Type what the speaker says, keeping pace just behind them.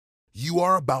You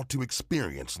are about to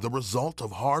experience the result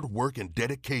of hard work and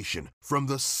dedication from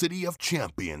the City of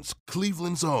Champions,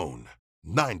 Cleveland's own,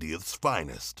 90th's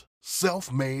finest.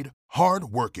 Self-made,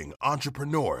 hard-working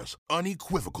entrepreneurs,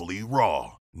 unequivocally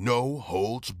raw, no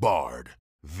holds barred.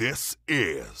 This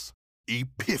is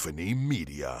Epiphany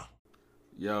Media.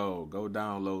 Yo, go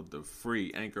download the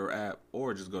free Anchor app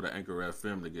or just go to Anchor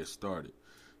FM to get started.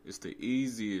 It's the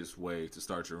easiest way to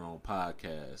start your own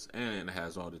podcast, and it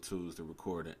has all the tools to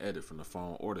record and edit from the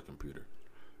phone or the computer.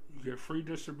 You get free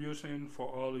distribution for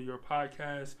all of your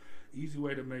podcasts, easy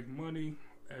way to make money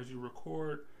as you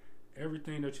record,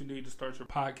 everything that you need to start your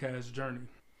podcast journey.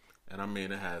 And I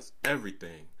mean, it has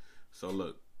everything. So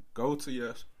look, go to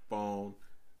your phone,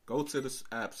 go to the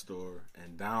App Store,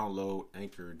 and download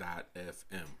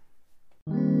Anchor.fm.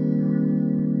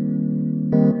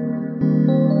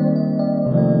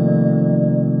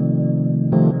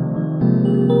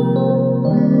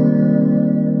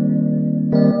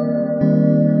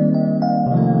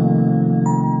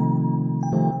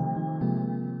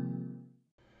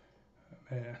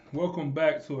 Welcome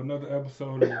back to another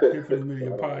episode of the Epiphany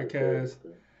Media Podcast.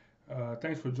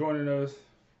 Thanks for joining us.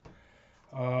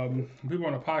 People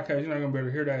on the podcast, you're not gonna be able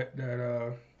to hear that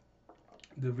the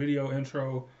video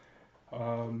intro.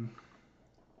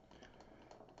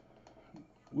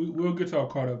 We'll get y'all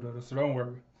caught up though, so don't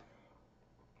worry.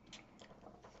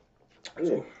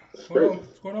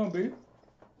 What's going on, B?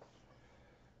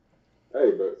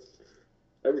 Hey, but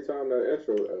every time that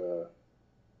intro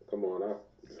come on, I'm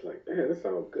just like, man, this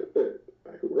sounds good.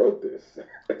 Like, who wrote this?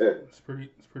 It's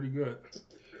pretty good.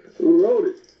 Who wrote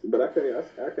it? But I can't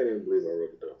even believe I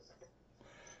wrote it though.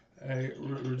 Hey,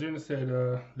 Regina said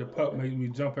the pup made me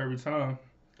jump every time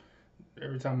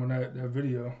on that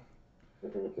video.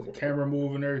 The camera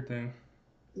move and everything.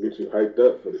 Get you hyped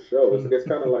up for the show. It's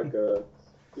kind of like the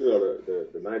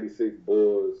 '96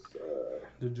 Bulls.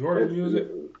 The Jordan music.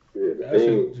 Yeah,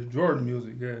 the Jordan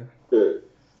music. Yeah.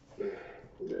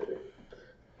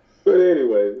 But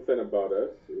anyway, this ain't about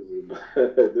us. It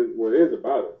is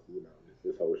about us. You know,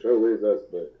 this whole show is us.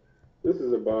 But this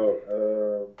is about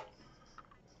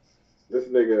this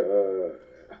nigga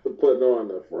putting on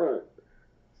the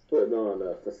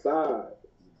facade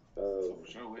of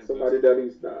somebody that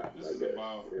he's not. This is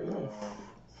about.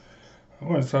 I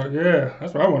want to talk. Yeah,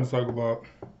 that's what I want to talk about.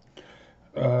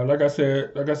 Like I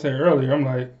said earlier, I'm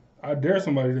like, I dare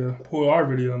somebody to pull our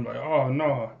video. I'm like, oh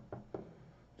no,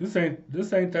 this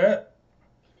ain't that.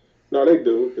 No, they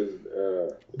do because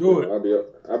do it. I'll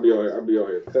be on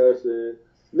here cussing.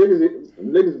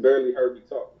 Niggas barely heard me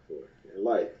talk before in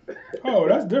life. Oh,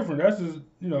 that's different. That's just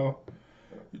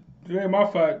it ain't my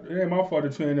fault. It ain't my fault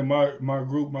that you ain't in my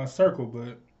group, my circle,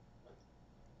 but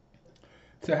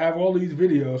to have all these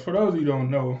videos, for those of you who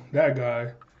don't know, that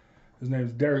guy, his name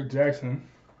is Derek Jackson.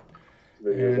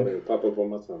 Videos pop up on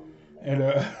my tongue. And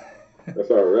that's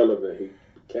how relevant he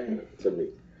became to me.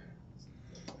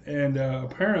 And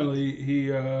apparently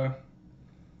he's a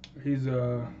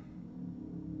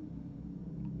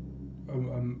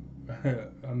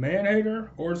man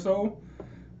hater or so.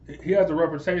 He has a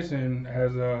reputation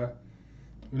as the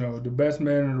best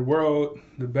man in the world,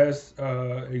 the best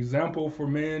example for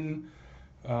men.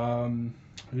 He's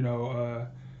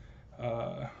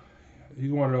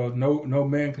one of those no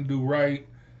man can do right.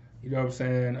 You know what I'm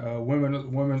saying?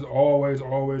 Women's always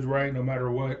right, no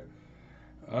matter what.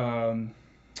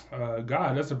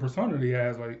 God, that's a persona he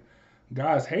has. Like,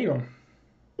 guys hate him.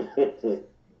 You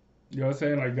know what I'm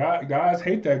saying? Like, guys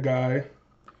hate that guy.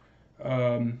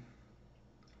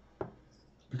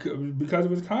 Because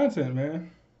of his content, man.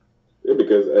 Yeah,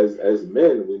 because as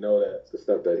men, we know that the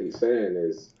stuff that he's saying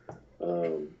is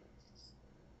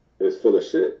full of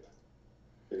shit.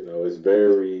 You know, it's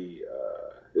very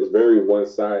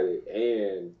one-sided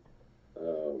and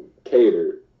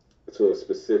catered to a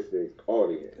specific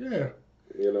audience. Yeah.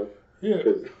 You know. Yeah.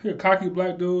 He a cocky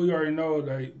black dude. You already know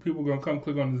that people gonna come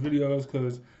click on his videos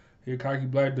because he a cocky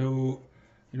black dude.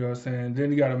 You know what I'm saying?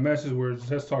 Then he got a message where it's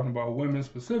just talking about women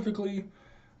specifically.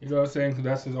 You know what I'm saying? Because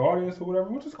that's his audience or whatever,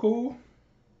 which is cool.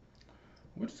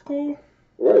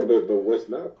 Right, but what's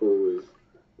not cool is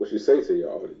what you say to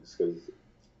your audience, because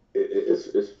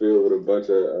it's filled with a bunch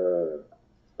of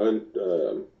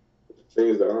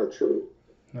things that aren't true.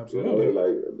 Absolutely. You know,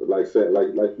 like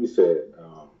you said,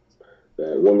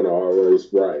 that women are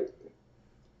always right,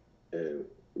 and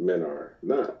men are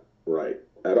not right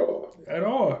at all. At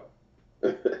all.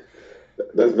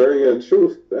 That's very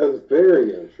untrue. That's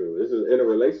very untrue. This is in a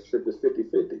relationship. It's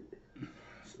 50-50.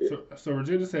 So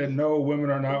Regina said, no,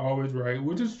 women are not always right,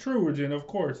 which is true, Regina, of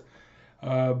course.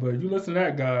 But you listen to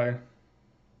that guy.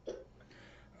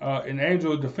 And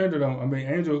Angel defended him. I mean,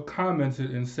 Angel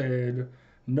commented and said,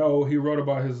 no, he wrote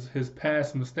about his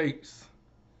past mistakes.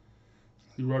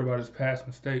 He wrote about his past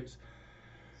mistakes.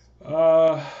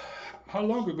 How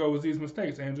long ago was these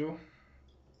mistakes, Angel?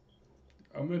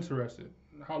 I'm interested.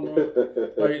 How long?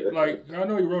 like I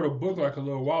know he wrote a book like a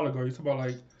little while ago. He talked about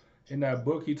like in that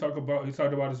book he talked about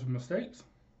his mistakes.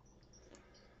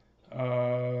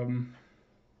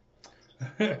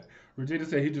 Regina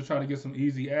said he's just trying to get some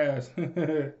easy ass.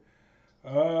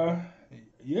 Yeah,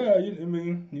 I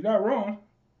mean, you're not wrong.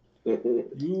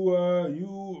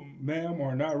 You, ma'am,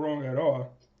 are not wrong at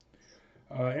all.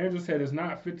 Andrew said it's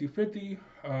not 50-50.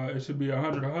 It should be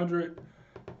 100-100.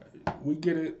 We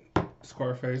get it,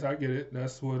 Scarface. I get it.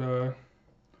 That's what,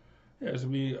 it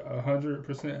should be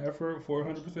 100% effort for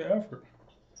 100% effort.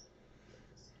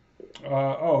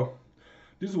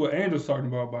 This is what Angel's talking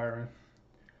about, Byron.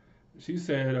 She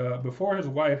said, before his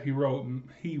wife, he wrote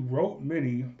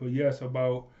many, but yes,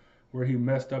 about where he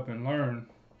messed up and learned.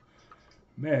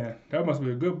 Man, that must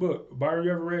be a good book. Byron,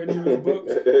 you ever read any of his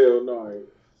books? Hell no.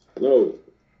 No.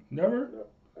 Never? No.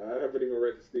 I haven't even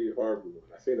read the Steve Harvey book.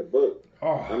 I seen the book.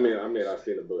 Oh. I mean, I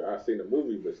seen the book. I seen the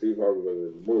movie, but Steve Harvey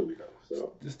wasn't in the movie though.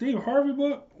 So the Steve Harvey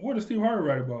book? What does Steve Harvey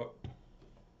write about?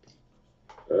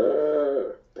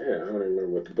 Damn, I don't even remember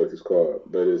what the book is called,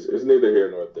 but it's neither here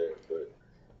nor there. But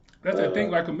that's a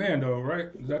Think Like a Man, though, right?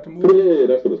 Is that the movie? Yeah,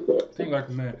 that's what it's called. Think Like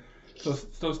a Man.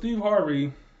 So Steve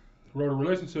Harvey wrote a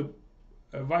relationship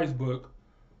advice book.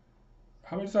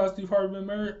 How many times Steve Harvey been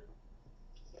married?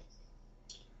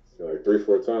 Like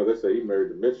 3-4 times. They say he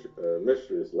married the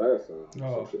mistress last time.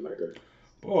 Some shit like that.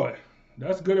 Boy,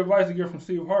 that's good advice to get from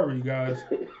Steve Harvey, you guys.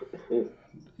 You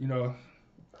know,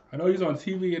 I know he's on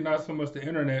TV and not so much the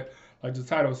internet, like the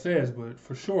title says, but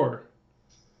for sure,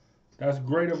 that's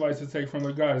great advice to take from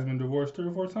a guy that's been divorced 3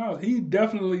 or 4 times. He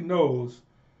definitely knows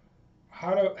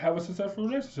how to have a successful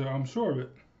relationship. I'm sure of it.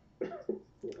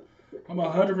 I'm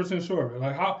 100% sure of it.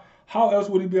 Like, how else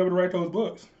would he be able to write those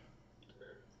books?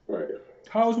 Right.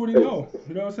 How else would he know?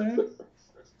 You know what I'm saying?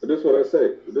 But this is what I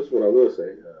say. This is what I will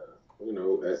say. You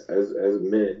know, as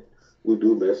men, we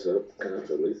do mess up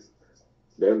constantly.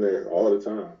 They're there all the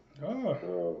time.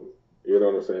 Oh. You know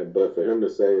what I'm saying? But for him to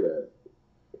say that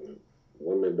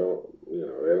women don't, you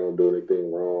know, they don't do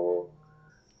anything wrong,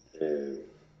 and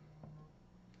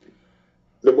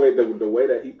the way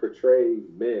that he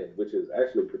portrayed men, which is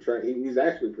actually portraying, he's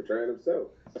actually portraying himself.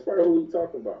 That's probably who he's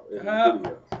talking about in the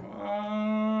video.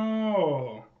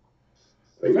 Oh.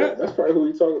 That's probably who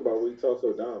he talking about when he talks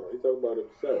so down. He talking about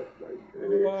himself.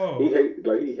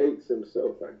 He hates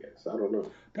himself, I guess. I don't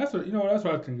know. That's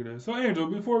what I think it is. So Angel,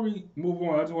 before we move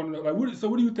on, I just want to know, like,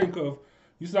 what do you think of?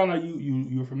 You sound like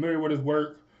you're familiar with his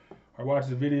work or watch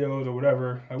his videos or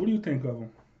whatever. Like, what do you think of him?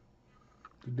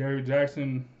 Derrick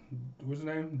Jackson, what's his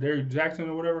name? Derrick Jackson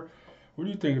or whatever. What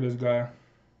do you think of this guy?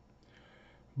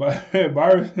 But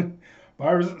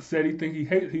Byron said he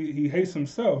hates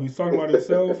himself. He's talking about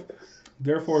himself.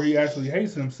 Therefore, he actually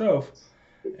hates himself,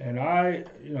 and I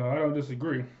don't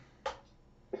disagree.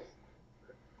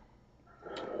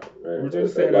 Regina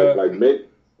said, like men.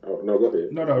 Oh no, go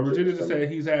ahead. No. Regina just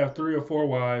said he's had 3 or 4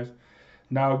 wives.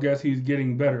 Now, I guess he's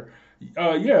getting better.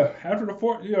 Yeah. After the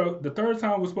 4th, the 3rd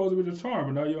time was supposed to be the charm,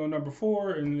 but now you're on number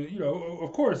 4, and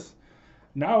of course,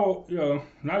 now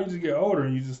now you just get older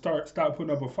and you just stop putting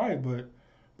up a fight. But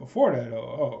before that,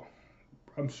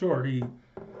 I'm sure he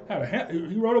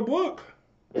wrote a book.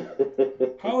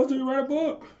 How else do you write a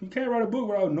book? You can't write a book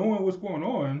without knowing what's going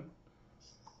on.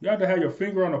 You have to have your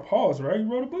finger on the pulse, right?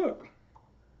 You wrote a book,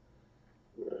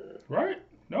 right?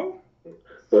 No.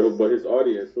 But his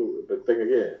audience, but think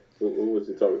again, who was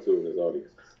he talking to in his audience?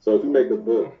 So if you make a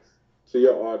book to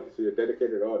your audience, to your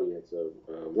dedicated audience of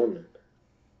women,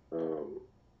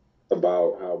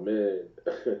 about how men,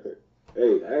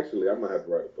 hey, actually, I might have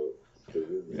to write a book.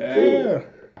 Yeah.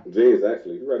 James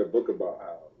actually, he wrote a book about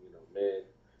how men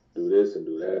do this and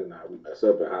do that, and how we mess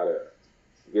up, and how to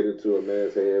get into a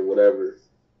man's head, whatever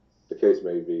the case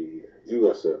may be. You're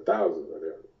gonna sell thousands of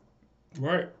them,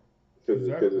 right?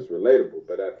 Because it's relatable,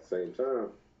 but at the same time,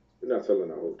 you're not telling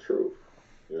the whole truth,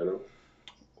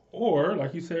 Or,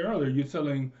 like you said earlier, you're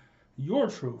telling your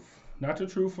truth, not the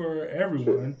truth for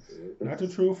everyone, not the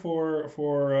truth for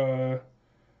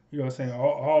saying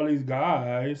all these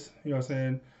guys,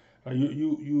 saying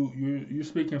you're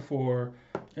speaking for.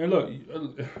 And look,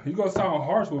 you're going to sound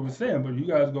harsh what we're saying, but you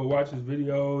guys go watch his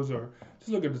videos or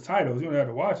just look at the titles. You don't have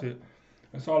to watch it.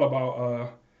 It's all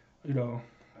about,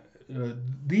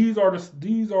 these are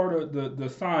the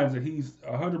signs that he's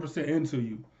 100% into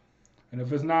you. And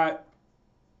if it's not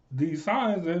these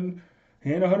signs, then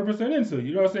he ain't 100% into you.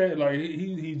 You know what I'm saying? Like,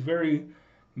 he's very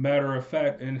matter of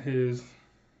fact in his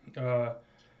like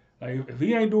if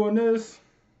he ain't doing this,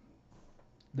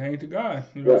 they ain't the guy.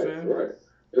 You know what I'm Right, saying? right.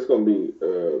 It's gonna be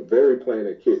very plain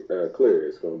and clear.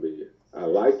 It's gonna be, I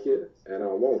like you and I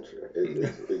want you.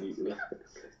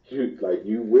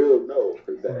 You will know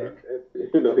that he's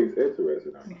interested in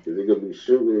you because he's gonna be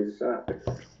shooting his shot.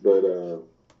 But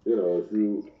if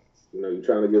you're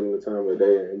trying to give him the time of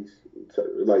day and he's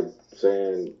like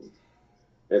saying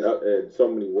and so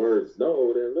many words,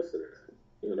 no, then listen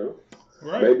to that.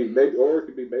 Right. Maybe, or it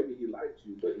could be maybe he likes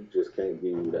you, but he just can't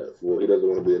give you that full. He doesn't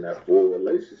want to be in that full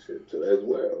relationship as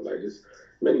well. Like it's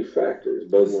many factors,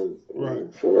 but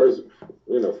for us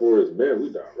men,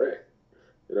 we direct.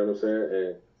 You know what I'm saying?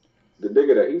 And the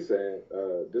nigga that he's saying,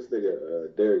 this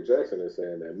nigga Derek Jackson is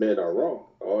saying that men are wrong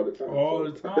all the time. All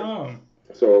the time.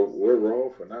 So we're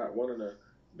wrong for not wanting to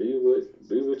be with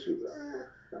you.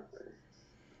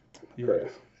 Yeah,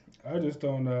 I just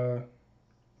don't.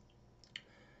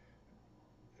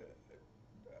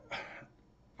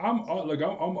 I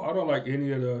don't like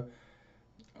any of the.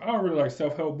 I don't really like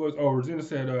self-help books. Oh, Regina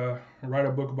said, write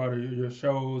a book about your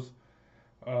shows.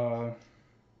 It'd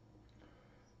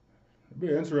be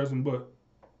an interesting book.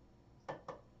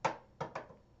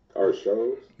 Our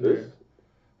shows? Yeah.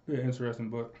 Be an interesting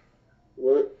book.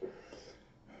 What?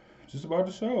 Just about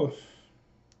the shows.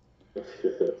 I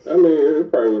mean,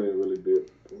 it probably wouldn't really be.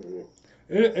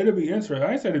 It'll be interesting.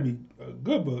 I ain't saying it'd be a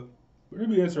good book, but it'd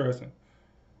be interesting.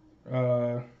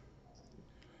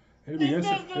 It'd be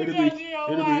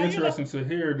interesting to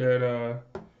hear that.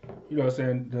 You know what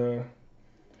I'm saying?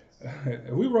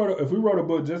 If we wrote a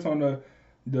book just on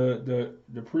the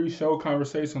pre-show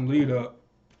conversation lead up,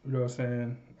 you know what I'm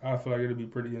saying? I feel like it'd be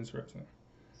pretty interesting.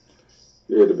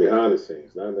 Yeah, the behind the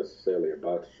scenes, not necessarily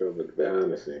about the show, but the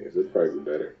behind the scenes, it'd probably be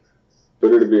better.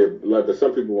 But it'd be but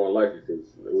some people won't like it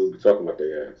because we'll be talking about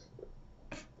their ass.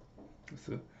 It's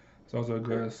also a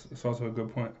good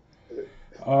point.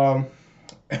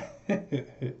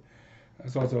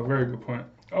 That's also a very good point.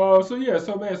 So we just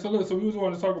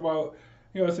wanted to talk about,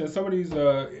 you know, since some of these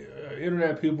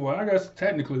internet people, I guess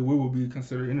technically we will be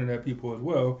considered internet people as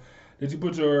well. Did you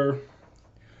put your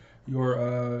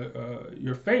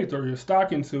faith or your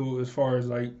stock into as far as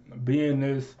like being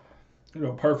this,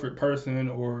 perfect person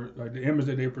or like the image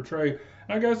that they portray?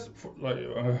 I guess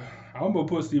I'm gonna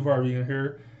put Steve Harvey in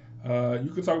here.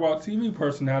 You could talk about TV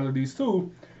personalities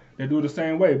too. They do it the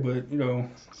same way, but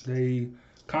they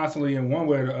constantly in one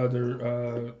way or the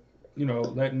other,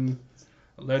 letting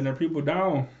their people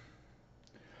down.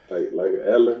 Like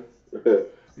Ellen.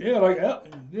 Yeah,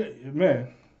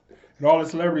 man. And all the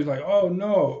celebrities like, oh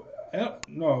no,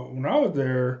 no. When I was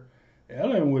there,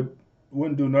 Ellen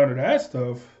wouldn't do none of that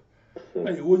stuff.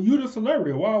 Like, well, you the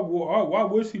celebrity. Why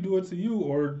would she do it to you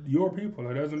or your people?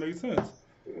 That doesn't make sense.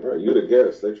 Right, you the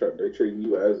guest. They treat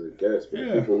you as a guest.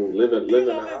 Yeah. People who live in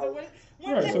the house.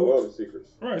 Right. So all the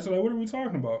secrets. Right. So like, what are we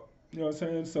talking about? You know what I'm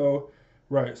saying? So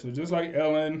right. So just like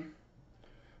Ellen,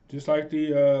 just like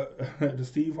the the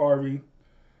Steve Harvey,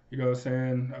 you know what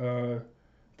I'm saying?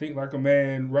 Think like a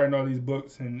man, writing all these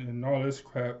books and all this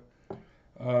crap.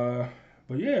 But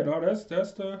yeah, no, that's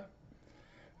what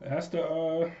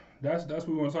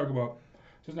we want to talk about.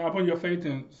 Just not putting your faith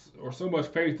in, or so much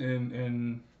faith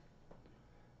in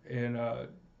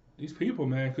these people,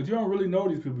 man, because you don't really know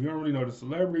these people. You don't really know the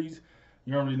celebrities.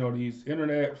 You don't really know these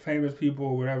internet famous people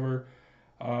or whatever.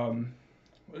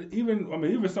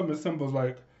 Even something as simple as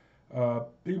like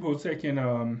people taking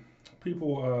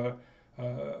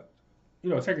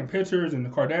taking pictures and the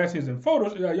Kardashians and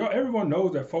photos. Everyone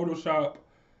knows that Photoshop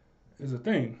is a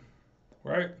thing,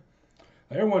 right?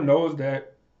 Everyone knows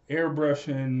that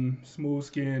airbrushing, smooth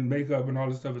skin, makeup, and all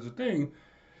this stuff is a thing.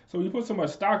 So you put so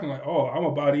much stock in, like, oh, I'm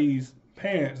gonna buy these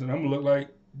pants and I'm gonna look like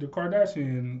the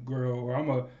Kardashian girl, or I'm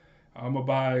gonna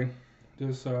buy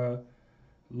this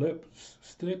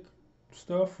lipstick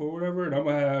stuff or whatever, and I'm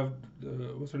gonna have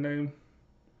what's her name?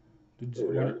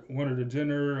 One of the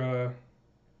Jenner.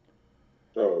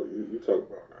 You talk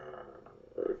about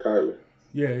Kylie.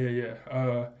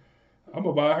 Yeah. I'm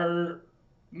gonna buy her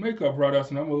makeup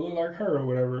products and I'm gonna look like her or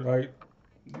whatever. Like,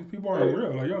 these people aren't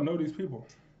real. Like, you don't know these people.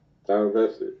 I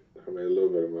invested. I made a little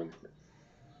bit of money.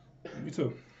 Me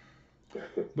too.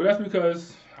 But that's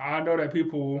because I know that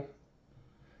people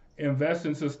invest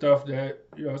into stuff that,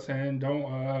 you know what I'm saying,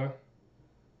 don't,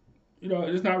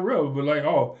 it's not real. But like,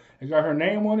 oh, it got her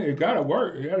name on it. It gotta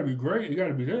work. It gotta be great. It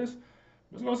gotta be this.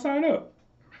 Let's go sign up.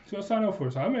 Let's go sign up for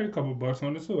it. So I made a couple bucks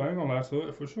on this too. I ain't gonna lie to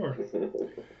it for sure.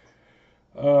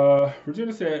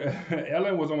 Regina said,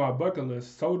 Ellen was on my bucket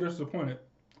list. So disappointed.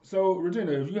 So,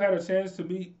 Regina, if you had a chance to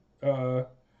meet Ellen,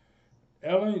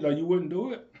 like, you wouldn't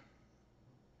do it?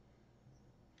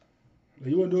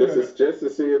 You wouldn't do it. Just to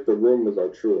see if the rumors are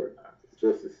true or not.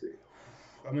 Just to see.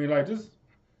 I mean, like, just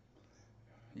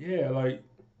yeah, like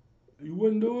you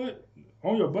wouldn't do it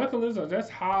on your bucket list. Like, that's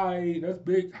high. That's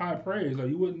big, high praise. Like,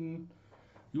 you wouldn't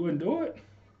do it.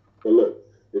 But look,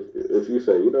 if you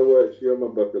say, you know what, she on my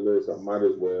bucket list, I might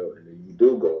as well, and then you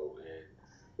do go, and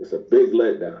it's a big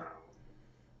letdown.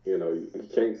 You know, you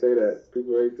can't say that.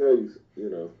 People ain't tell you, you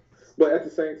know. But at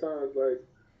the same time, it's like,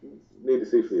 you need to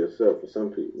see for yourself for some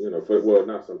people, you know,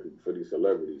 not some people, for these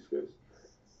celebrities, because,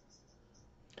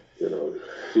 you know,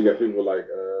 you got people like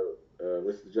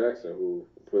Mr. Jackson who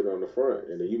put it on the front,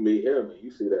 and then you meet him and you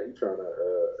see that he trying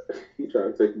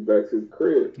to take you back to the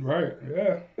crib. Right,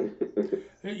 yeah.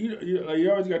 You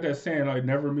always got that saying, like,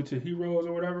 never meet your heroes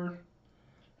or whatever.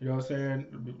 You know what I'm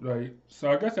saying? Like,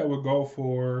 so I guess that would go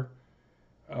for,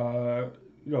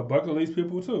 bucket list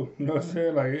people too. You know what I'm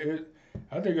saying? Like,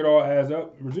 I think it all adds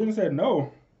up. Regina said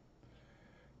no.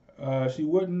 She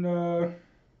wouldn't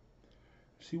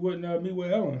meet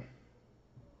with Ellen.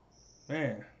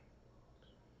 Man,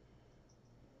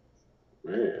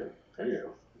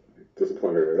 damn.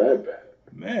 Disappointed her that bad.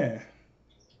 Man.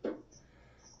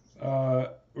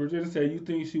 Regina said, you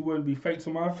think she wouldn't be fake to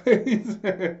my face?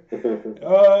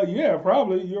 Yeah,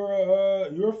 probably.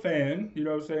 You're a fan, you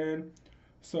know what I'm saying?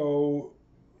 So,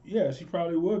 yeah, she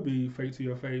probably would be fake to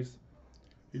your face.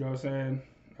 You know what I'm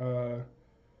saying?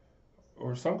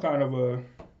 Or some kind of a,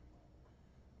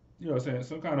 you know what I'm saying,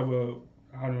 some kind of a,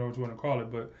 I don't know what you want to call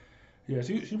it, but yeah,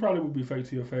 she probably would be fake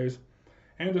to your face.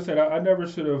 Angel said, I never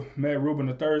should have met Ruben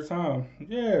the third time.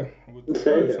 Yeah, with the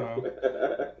third time.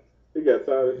 He got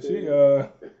tired of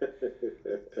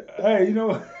hey, you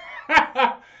know,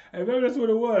 and maybe that's what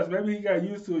it was. Maybe he got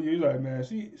used to it. He's like, man,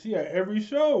 she at every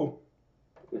show.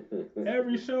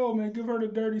 Every show, man, give her the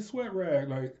dirty sweat rag.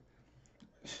 Like,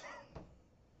 hey,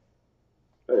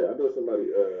 I know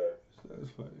somebody,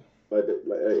 that's funny. Like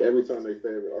hey, every time their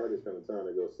favorite artist come to town,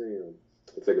 they go see him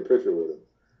and take a picture with him.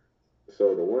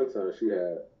 So the one time she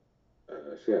had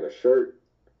a shirt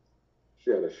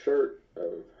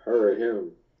of her and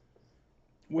him.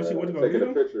 When she went to go taking get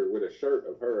a picture with a shirt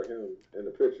of her and him in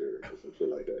the picture or some shit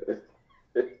like that.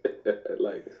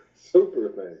 Like, super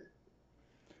fan.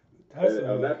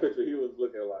 On that picture, he was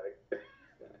looking like,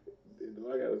 do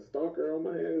I got a stalker on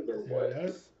my hands or what?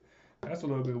 That's a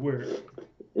little bit weird.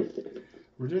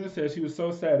 Regina said she was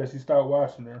so sad that she stopped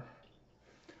watching her.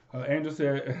 Angel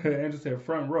said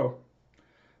front row.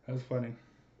 That's funny.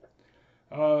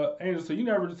 Angel said, you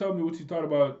never told me what you thought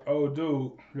about old dude,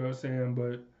 you know what I'm saying,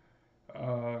 but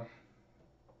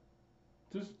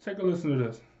just take a listen to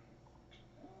this.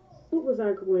 What was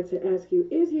I going to ask you?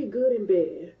 Is he good in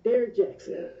bed? Derek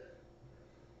Jackson.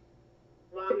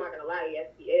 Well, I'm not going to lie,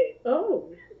 yes, he is. Oh,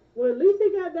 well, at least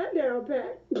he got that down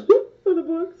pat for the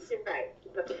books. Right.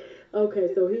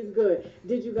 Okay, so he's good.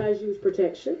 Did you guys use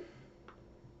protection?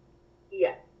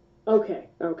 Yes. Okay.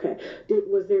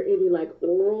 Was there any, like,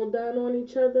 oral done on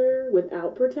each other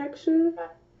without protection?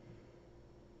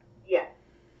 Yes.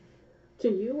 To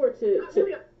you or to...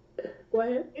 Really, go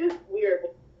ahead. It was weird.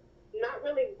 Not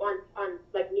really on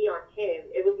like me on him.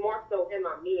 It was more so him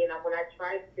on me. And when I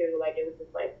tried to, like, it was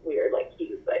just like weird. Like he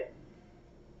was like.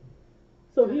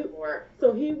 So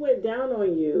he went down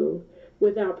on you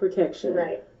without protection.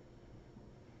 Right.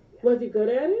 Was he good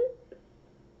at it?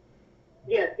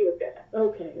 Yes, he was good.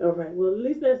 Okay, all right. Well, at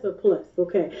least that's a plus.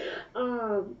 Okay.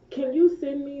 Can you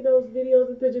send me those videos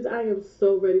and pictures? I am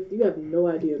so ready. You have no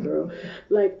idea, girl.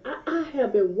 Like, I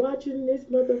have been watching this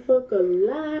motherfucker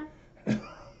live.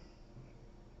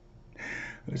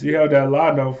 She held that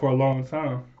lie though for a long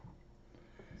time.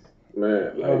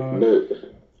 Man, like, the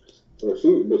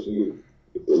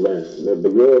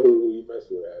girl who you mess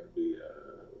with had to be,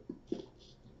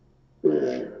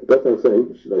 man, that's what I'm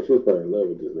saying. She was probably in love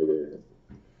with this nigga.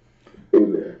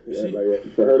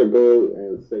 Like, for her to go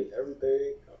and say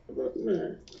everything about the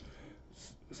man.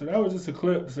 So that was just a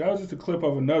clip.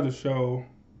 Of another show.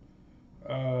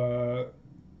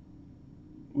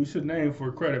 We should name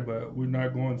for credit, but we're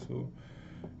not going to.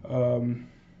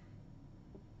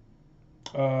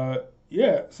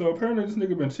 Yeah. So apparently this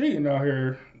nigga been cheating out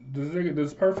here.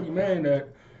 This perfect man that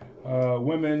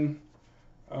women,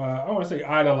 I want to say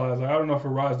idolize. Like, I don't know if it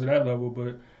rises to that level,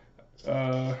 but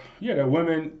that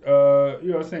women, you know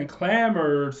what I'm saying,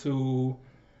 clamor to,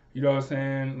 you know what I'm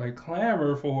saying, like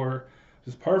clamor for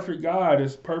this perfect guy,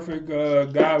 with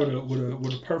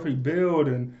a perfect build,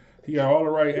 and he got all the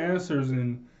right answers,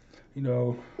 and you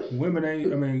know, women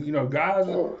ain't. I mean, you know, guys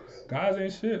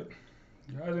ain't shit.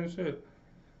 Guys ain't shit.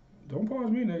 Don't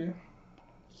pause me, nigga.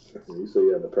 You say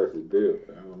you have the perfect build.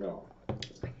 I don't know.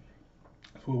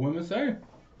 That's what women say.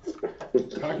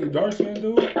 Cocky dark skin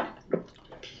dude.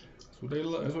 That's what they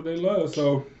love. That's what they love.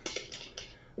 So,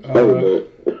 hey,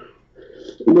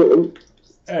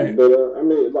 but I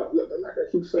mean, like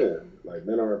I keep saying, like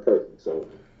men aren't perfect. So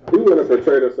if you want to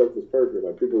portray themselves as perfect,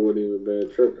 like people wouldn't even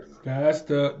be tripping. that's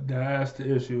the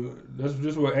issue. That's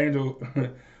just what Angel.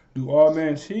 Do all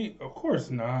men cheat? Of course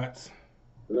not.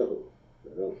 No,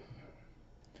 they don't.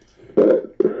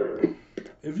 But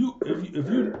If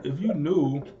you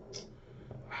knew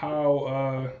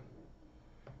how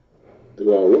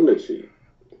do all women cheat?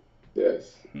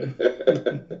 Yes.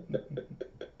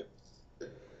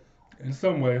 in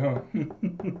some way, huh?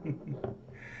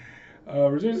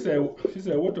 Regina said,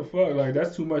 "What the fuck? Like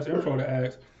that's too much info to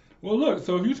ask." Well, look.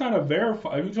 So if you're trying to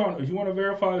verify, if you want to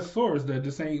verify the source that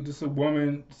this ain't just a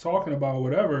woman talking about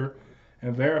whatever,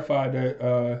 and verify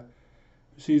that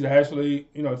she's actually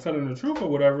telling the truth or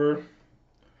whatever,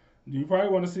 you probably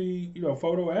want to see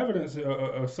photo evidence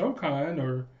of some kind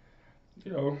or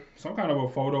some kind of a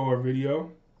photo or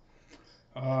video.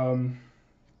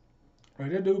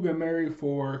 Like that dude been married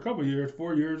for a couple years,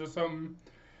 4 years or something,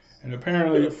 and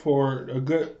apparently for a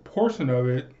good portion of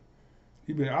it,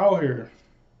 he been out here.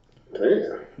 Damn.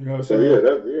 You know what I'm So saying?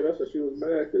 that's what she was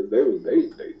mad because they was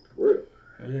dating for real.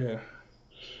 Yeah.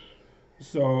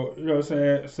 So you know what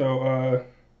I'm saying? So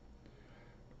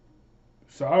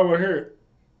I would hear it.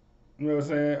 You know what I'm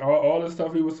saying? All the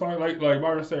stuff he was talking, like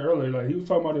Byron said earlier, like he was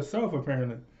talking about himself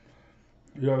apparently.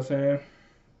 You know what I'm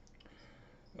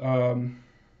saying?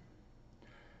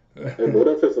 Hey, what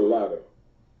if it's a lot of?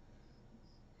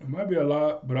 It might be a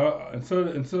lot, but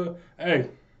until hey,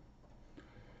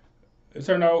 it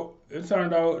turned out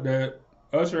that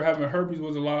Usher having herpes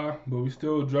was a lie, but we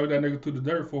still drug that nigga through the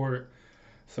dirt for it.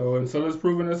 So until it's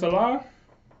proven it's a lie.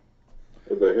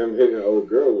 But him hitting an old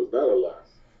girl was not a lie.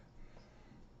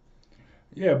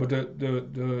 Yeah, but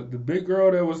the big girl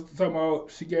that was talking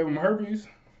about she gave him herpes.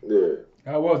 Yeah.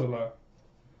 That was a lie.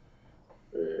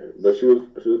 Yeah, but she was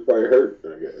probably hurt.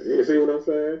 I guess. You see what I'm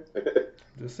saying?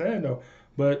 Just saying though,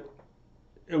 but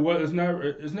it's never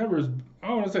as I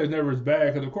don't want to say it's never as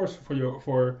bad because of course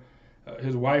for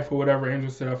his wife or whatever,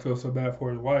 Angel said I feel so bad for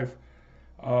his wife.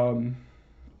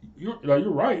 You're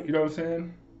right. You know what I'm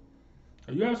saying?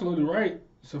 You're absolutely right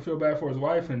to feel bad for his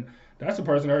wife, and that's the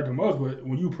person that hurt the most. But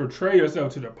when you portray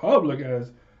yourself to the public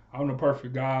as I'm the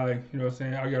perfect guy, you know what I'm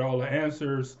saying? I got all the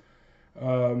answers.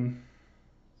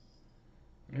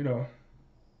 You know,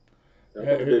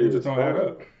 it just don't add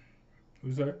up.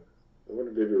 What's that? I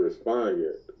wonder did he respond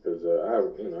yet? Because I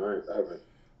haven't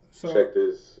checked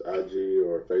his IG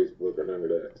or Facebook or none of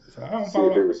that. So I don't see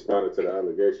if he responded to the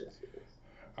allegations.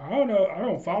 I don't know. I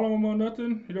don't follow him on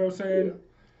nothing. You know what I'm saying? Yeah.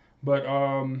 But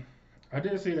I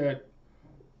did see that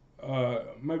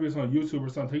maybe it's on YouTube or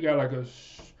something. He got like a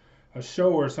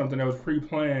show or something that was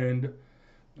pre-planned.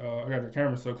 I got the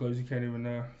camera so close you can't even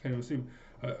see me.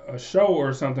 A show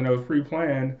or something that was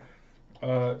pre-planned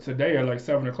today at like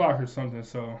 7 o'clock or something.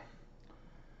 So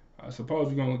I suppose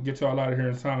we're gonna get y'all out of here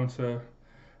in time to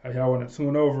y'all want to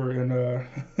tune over and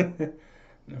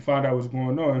and find out what's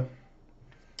going on.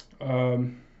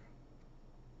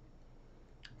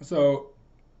 So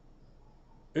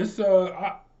it's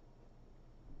I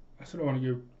still don't want to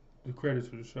give the credit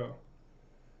to the show,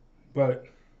 but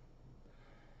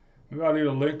maybe I'll leave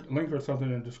a link or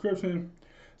something in the description.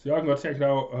 So y'all can go check it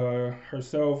out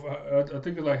herself. I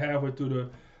think it's like halfway through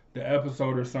the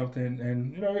episode or something,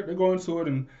 and they go into it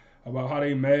and about how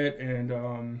they met and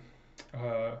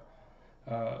like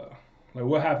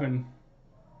what happened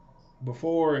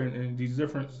before and these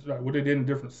different like what they did in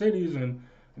different cities, and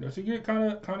so you get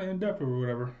kind of in depth or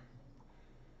whatever.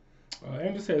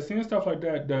 Angel says, seeing stuff like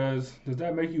that does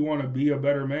that make you want to be a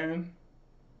better man?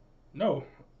 No.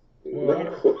 Well,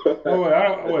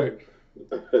 wait.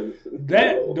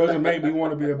 That doesn't make me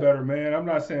want to be a better man. I'm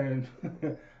not saying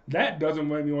that doesn't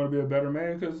make me want to be a better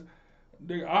man because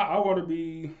I want to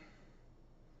be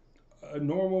a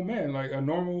normal man, like a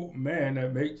normal man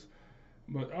that makes.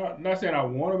 But I'm not saying I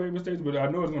want to make mistakes, but I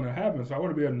know it's going to happen. So I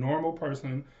want to be a normal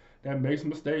person that makes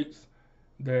mistakes,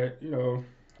 that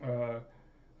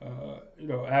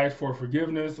ask for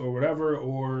forgiveness or whatever,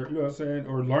 or what I'm saying,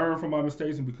 or learn from my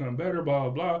mistakes and become better, blah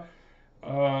blah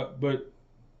blah. But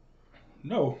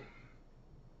no,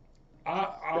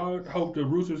 I hope the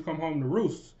roosters come home to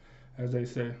roost, as they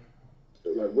say.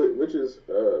 Like which is,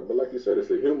 but like you said, it's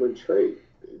a human trait.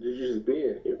 You're just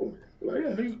being human.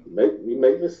 Like you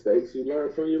make mistakes, you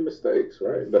learn from your mistakes,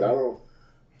 right? But I don't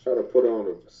try to put on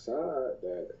a facade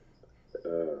that,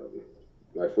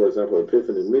 like for example,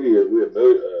 Epiphany Media, we're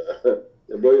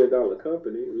 $1 billion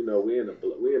company. We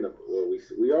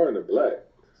are in the black.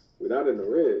 We're not in the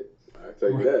red. I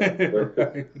tell you that.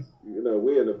 But you know,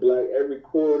 we in the black every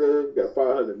quarter. Got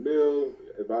 500 mil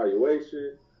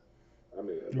evaluation. I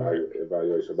mean,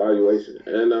 evaluation,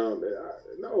 and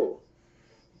no,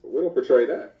 we don't portray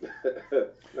that.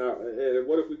 Now, and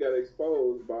what if we got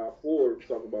exposed by Forbes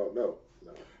talking about no?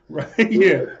 Right?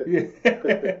 Yeah.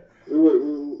 we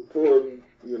would Forbes,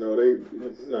 you know,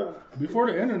 nah. Before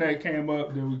the internet came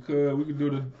up, then we could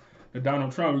do the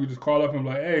Donald Trump. We could just call up and be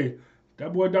like, hey,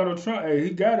 that boy Donald Trump, hey,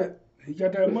 he got it. He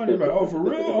got that money. Like, oh, for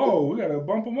real? Oh, we gotta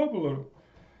bump him up a little.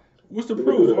 What's the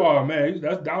proof? Oh man,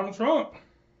 that's Donald Trump.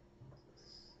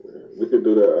 We could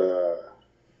do the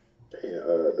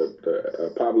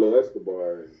Pablo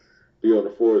Escobar and be on the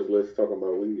Forbes list talking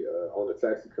about we own a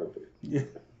taxi company. Yeah.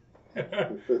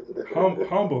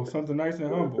 humble, something nice and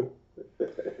humble.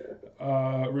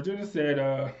 Regina said,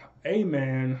 a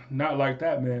man, not like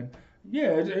that man.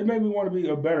 Yeah, it made me want to be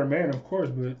a better man, of course,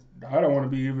 but I don't want to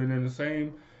be even in the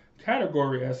same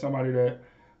category as somebody that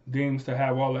deems to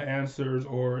have all the answers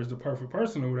or is the perfect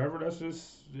person or whatever. That's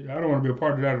just, I don't want to be a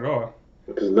part of that at all.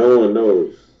 Because no one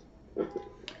knows.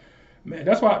 Man,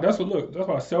 that's why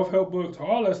self-help books,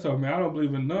 all that stuff, man, I don't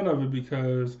believe in none of it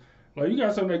because, like, you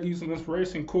got something that gives you some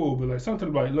inspiration, cool, but like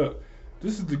something like, look,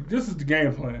 this is the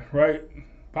game plan, right?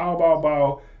 Bow, bow,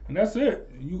 bow, and that's it.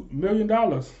 You $1 million.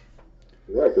 Right,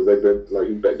 because they've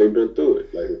been through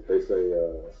it. Like they say,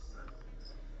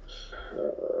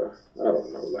 I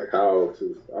don't know, like how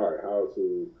to,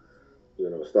 you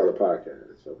know, start a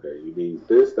podcast. Okay, you need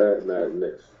this, that, and that, and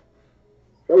this.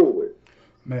 It's over with.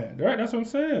 Man, that's what I'm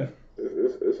saying.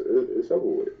 It's over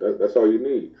with. That's all you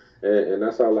need, and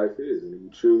that's how life is. And you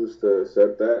choose to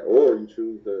accept that, or you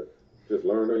choose to just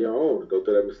learn on your own, go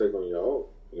through that mistake on your own.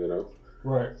 You know.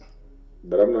 Right.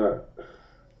 But I'm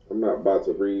not about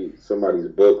to read somebody's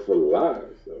book full of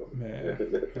lies. So. Man,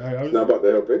 it's not about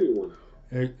to help anyone.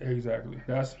 Exactly.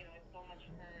 That's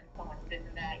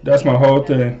my whole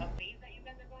thing.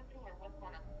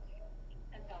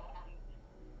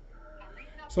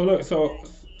 So look, so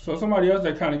somebody else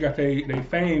that kind of got they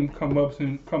fame come up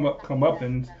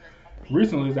and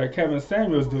recently is that Kevin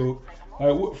Samuels dude.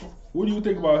 Like, what do you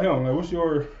think about him? Like, what's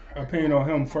your opinion on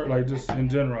him for, like, just in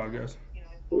general, I guess?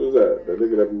 Who's that? The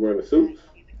nigga that be wearing the suits?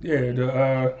 Yeah,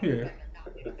 yeah.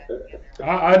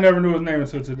 I never knew his name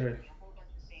until today.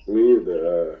 Me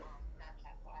either.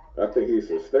 I think he's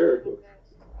hysterical.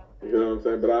 You know what I'm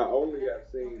saying? But I only have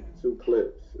seen 2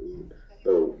 clips.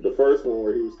 The first one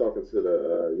where he was talking to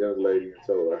the young lady and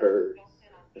told her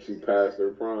she passed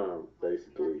her prom,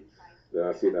 basically. Then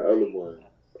I seen the other one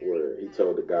where he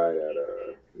told the guy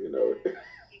that, you know,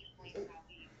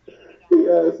 he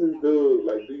asked this dude,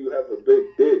 like, do you have a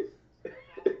big dick?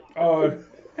 Oh.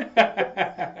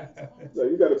 Like,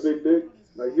 you got a big dick?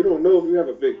 Like, you don't know if you have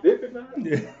a big dick or not?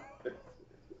 Yeah.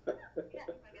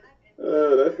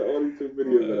 That's the only 2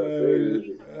 videos that I've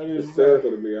seen. It's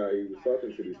hysterical to me how he was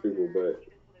talking to these people, but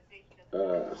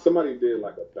somebody did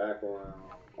like a background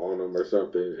on him or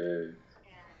something, and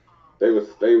they was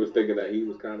thinking that he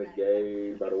was kind of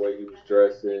gay by the way he was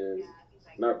dressing.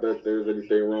 Not that there's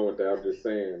anything wrong with that. I'm just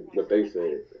saying what they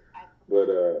said. But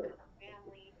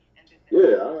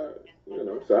yeah, you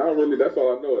know. So I don't really. That's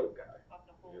all I know of the guy.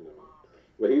 You know.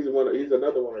 But he's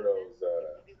another one of those.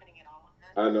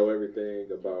 I know everything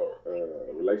about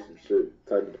relationship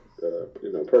type of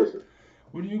you know person.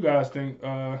 What do you guys think,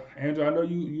 Andrew? I know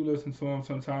you listen to him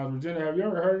sometimes. Regina, have you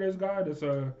ever heard of this guy? This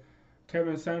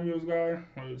Kevin Samuels guy?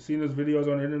 Or seen his videos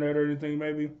on the internet or anything?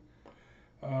 Maybe.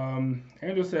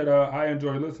 Andrew said I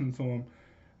enjoy listening to him.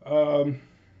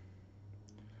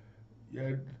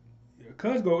 Yeah,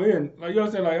 cuz go in like you know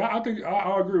what I'm saying. Like I think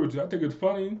I agree with you. I think it's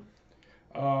funny.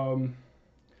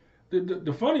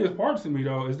 The funniest part to me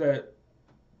though is that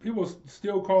people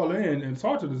still call in and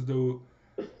talk to this dude.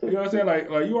 You know what I'm saying? Like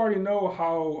you already know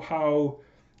how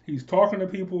he's talking to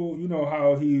people. You know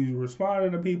how he's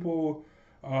responding to people.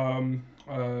 You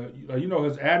know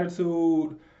his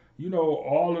attitude. You know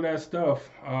all of that stuff.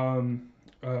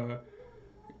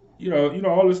 You know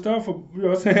all this stuff. You know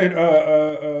what I'm saying?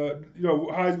 You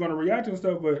know how he's going to react and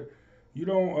stuff. But you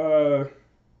don't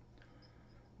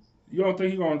think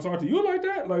he's gonna talk to you like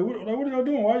that? Like what are y'all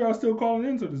doing? Why are y'all still calling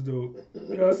into this dude?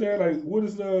 You know what I'm saying? Like what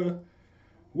is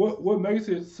what makes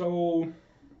it so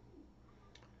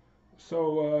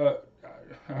I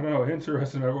don't know,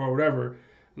 interesting or whatever.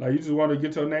 Like you just want to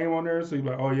get your name on there, so you're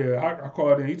like, oh yeah, I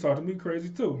called in. He talked to me crazy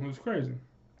too. It was crazy.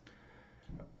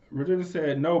 Regina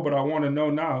said no, but I want to know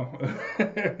now.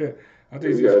 I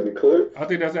think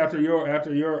that's after your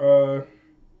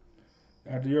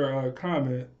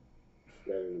comment.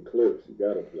 And clips, you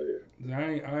gotta play it.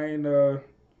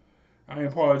 I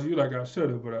ain't paused you like I should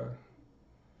have, but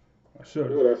I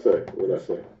should. What I say?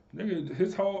 Nigga,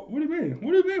 his whole. What do you mean?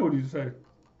 What did you say?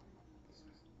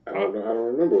 I don't know. I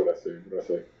don't remember what I said. What I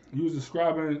say? You was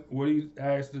describing what he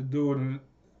asked the dude, and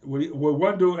what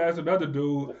one dude asked another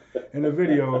dude in the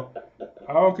video.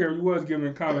 I don't care if he was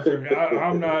giving commentary.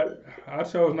 I'm not. I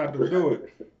chose not to do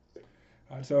it.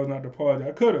 I chose not to pause.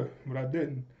 I could have, but I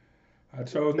didn't. I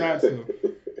chose not to.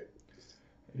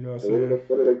 You know what I'm saying?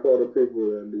 What do they call the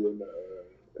people in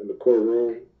the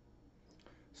courtroom?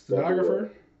 Stenographer?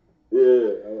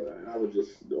 Yeah, I was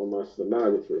just on my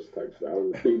stenographer's type shit. I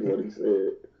was repeating what he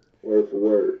said, word for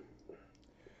word.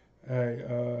 Hey.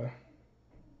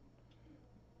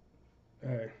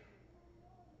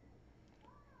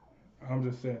 I'm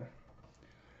just saying.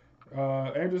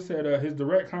 Andrew said his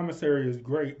direct commissary is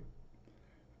great.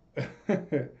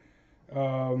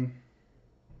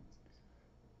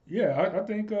 Yeah, I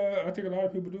think a lot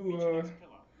of people do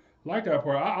like that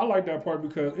part. I like that part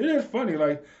because it is funny.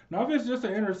 Like, now if it's just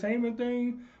an entertainment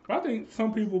thing, but I think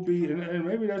some people be, and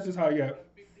maybe that's just how you get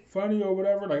funny or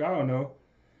whatever. Like, I don't know.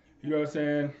 You know what I'm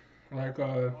saying?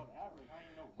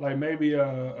 Like maybe I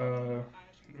don't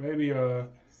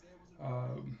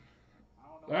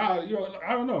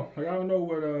know. Like, I don't know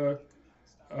what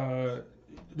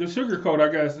the sugarcoat, I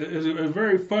guess, is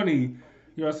very funny.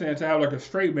 You know what I'm saying? To have like a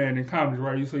straight man in comedy,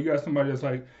 right? So you got somebody that's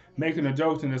like making the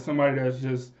jokes, and there's somebody that's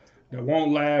just that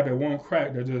won't laugh, that won't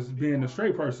crack, that just being the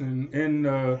straight person in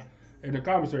the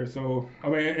commissary. So I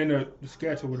mean, in the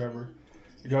sketch or whatever.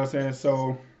 You know what I'm saying?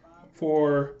 So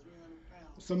for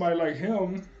somebody like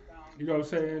him, you know what I'm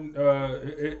saying?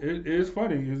 It is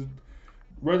funny. It's,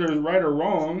 whether it's right or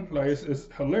wrong, like it's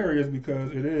hilarious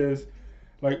because it is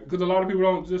like because a lot of people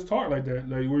don't just talk like that.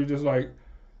 Like we're just like,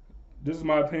 this is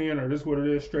my opinion or this is what it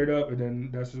is straight up, and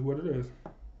then that's just what it is.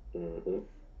 Mm-hmm. You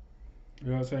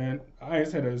know what I'm saying? I ain't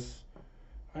saying it's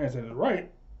right.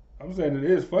 I'm saying it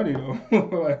is funny though.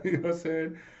 Like, you know what I'm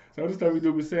saying? So the stuff we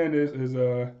do be saying is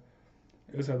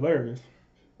it's hilarious.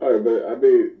 All right, but I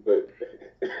mean,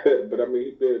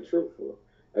 he's being truthful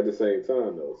at the same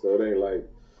time though. So it ain't like,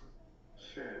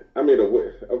 I mean, of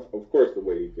course the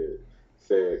way he could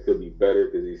say it could be better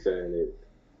because he's saying it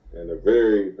in a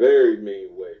very, very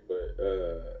mean way. But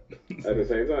at the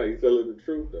same time, he's telling the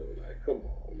truth though. Like, come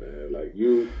on, man. Like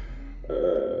you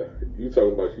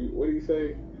talking about you? What do you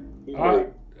say? He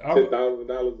made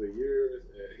 $10,000 a year.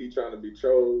 And he trying to be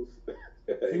chose.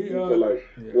 He feel like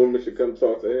women should come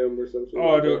talk to him or something.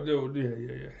 Oh,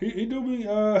 yeah. He do be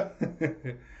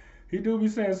he do be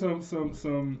saying some.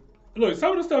 Look,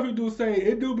 some of the stuff he do say,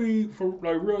 it do be for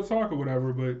like real talk or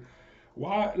whatever. But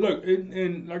why? Look,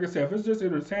 and like I said, if it's just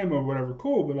entertainment or whatever,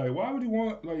 cool. But like, why would you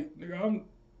want like? Nigga,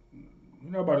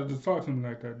 you're not about to just talk to me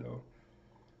like that though.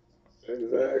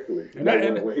 Exactly. And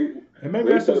maybe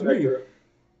that's just me.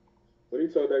 When he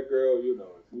told that girl, you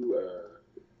know,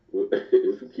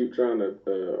 if you keep trying to,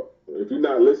 if you're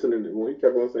not listening, when he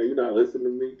kept on saying you're not listening to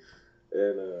me,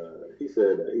 and he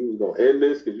said that he was gonna end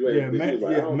this because you ain't. He was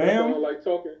like, I don't like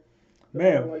talking. I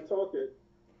don't like talking,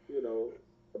 you know,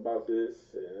 about this,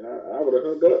 and I would have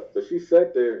hung up, but she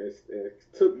sat there and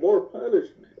took more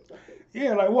punishment.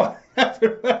 Yeah, like what?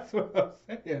 That's what I'm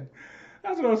saying.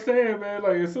 That's what I'm saying, man.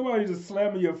 Like, if somebody just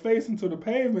slamming your face into the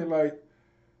pavement, like,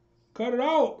 cut it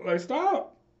out. Like,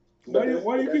 stop. Why do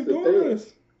you keep doing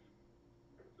this?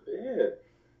 Yeah,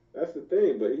 that's the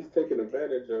thing. But he's taking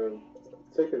advantage of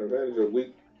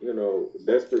weak, you know,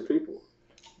 desperate people.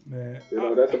 Man, you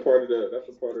know, that's a part of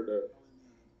the.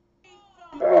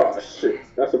 Oh shit!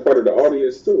 That's a part of the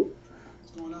audience too.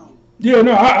 What's going on? Yeah,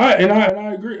 no, I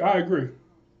agree. I agree.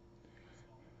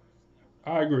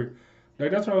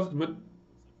 Like, that's what I was, but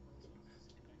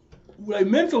like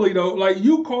mentally though, like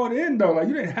you called in though, like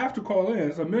you didn't have to call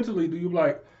in. So mentally, do you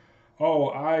like,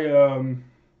 oh, I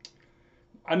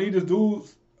need this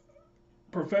dude's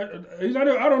I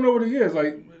don't know what he is.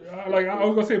 Like I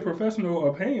was gonna say professional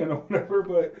opinion or whatever,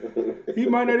 but he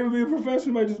might not even be a professional.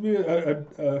 He might just be a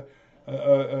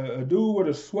dude with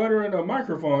a sweater and a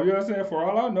microphone. You know what I'm saying? For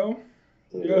all I know,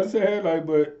 you know what I'm saying? Like,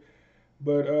 but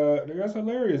that's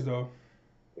hilarious though.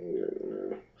 Yeah,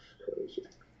 man. Crazy.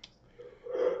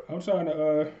 I'm trying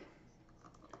to.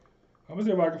 I'm gonna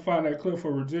see if I can find that clip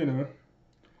for Regina.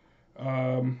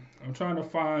 I'm trying to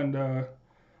find. I'm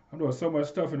doing so much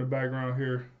stuff in the background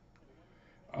here.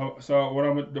 So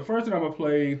the first thing I'm gonna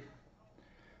play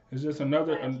is just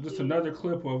another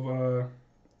clip of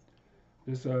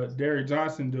this Derek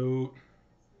Johnson dude.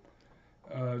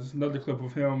 Just another clip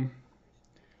of him.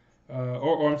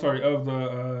 Or I'm sorry, of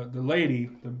the lady,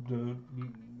 the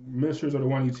mistress or the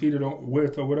one he cheated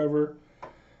with or whatever.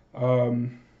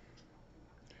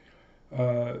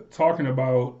 Talking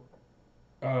about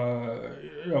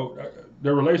you know,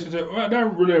 their relationship. Well,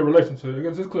 not really a relationship. I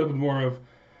guess this clip is more of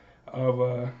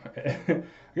I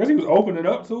guess he was opening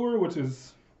up to her, which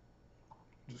is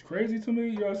just crazy to me.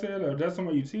 You know what I'm saying? That's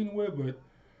somebody you cheating with, but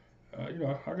you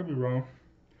know, I could be wrong.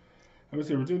 Let me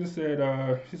see. Regina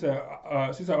said, she said,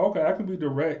 okay, I can be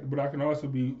direct, but I can also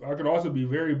be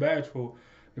very bashful,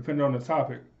 depending on the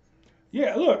topic.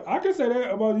 Yeah, look, I can say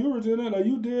that about you, Regina. Like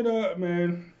you did,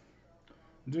 man.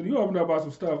 Regina, you opened up about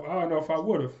some stuff. I don't know if I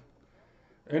would have,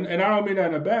 and I don't mean that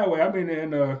in a bad way. I mean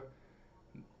in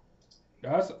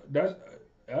that's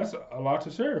that's a lot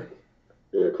to share.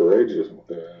 Yeah, courageous.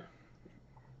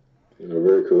 You know,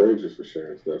 very courageous for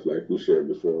sharing stuff like we shared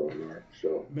before on our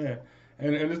show. Man,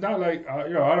 and it's not like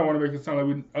you know, I don't want to make it sound like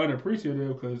we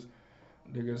unappreciative because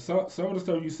some of the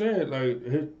stuff you said like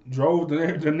it drove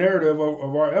the narrative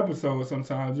of our episode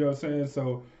sometimes. You know what I'm saying?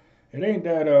 So it ain't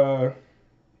that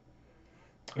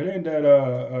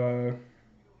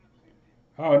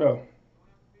I don't know.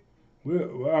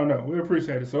 I don't know. We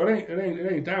appreciate it. So it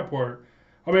ain't that part.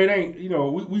 I mean, it ain't, you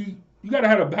know, we you gotta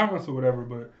have a balance or whatever.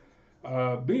 But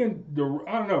I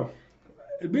don't know,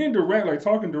 being direct, like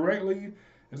talking directly,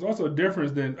 is also a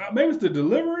difference than maybe it's the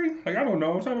delivery. Like I don't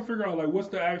know. I'm trying to figure out like what's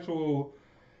the actual,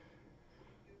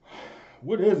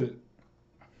 what is it?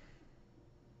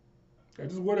 Like,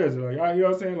 just what is it? Like you know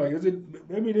what I'm saying? Like is it,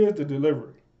 maybe it is the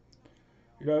delivery.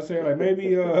 You know what I'm saying? Like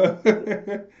maybe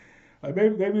like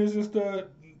maybe it's just the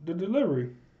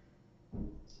delivery.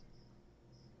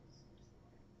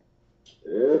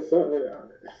 Yeah,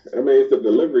 I mean, it's the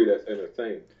delivery that's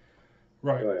entertaining.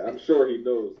 Right. Like, I'm sure he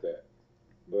knows that,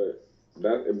 but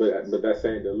that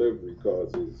same delivery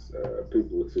causes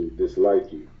people to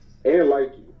dislike you and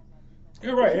like you.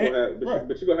 Yeah, right.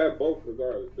 But you're gonna have both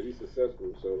regardless. But he's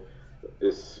successful, so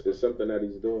it's something that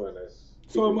he's doing.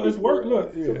 So it's work.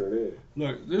 Look, yeah.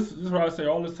 Look, this is what I say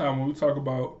all the time when we talk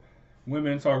about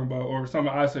women talking about, or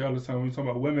something I say all the time when we talk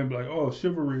about women, be like, oh,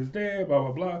 chivalry is dead, blah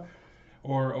blah blah,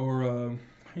 or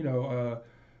you know,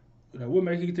 what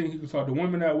makes you think he can talk to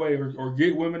women that way or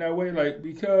get women that way? Like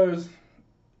because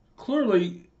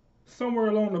clearly somewhere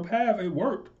along the path it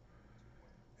worked.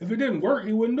 If it didn't work,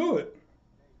 he wouldn't do it.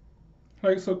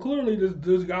 Like so clearly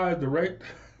this guy's direct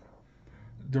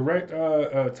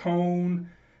tone,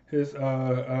 his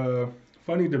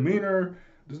funny demeanor,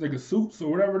 this nigga suits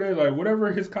or whatever it is, like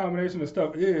whatever his combination of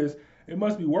stuff is, it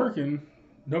must be working.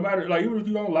 No matter, like even if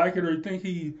you don't like it or you think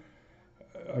he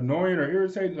annoying or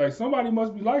irritating, like somebody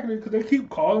must be liking it because they keep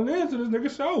calling in to this nigga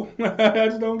show. I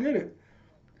just don't get it,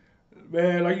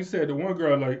 man. Like you said, the one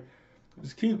girl like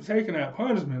just keep taking that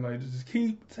punishment, like just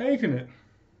keep taking it.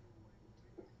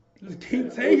 Just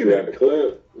keep taking it. The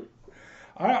clip.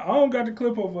 I don't got the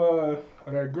clip of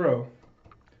that girl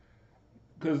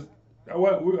because I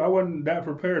wasn't that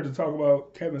prepared to talk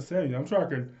about Kevin Samuels. I'm sure I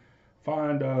can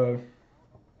find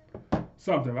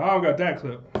something. I don't got that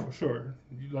clip for sure.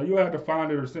 Like you'll have to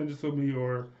find it or send it to me,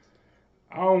 or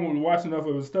I don't watch enough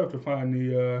of his stuff to find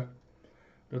the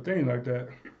thing like that.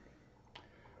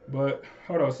 But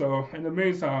hold on. So in the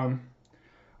meantime,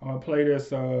 I'm gonna play this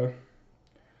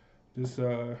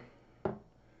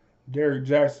Derrick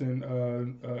Jackson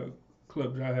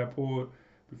clip that I had pulled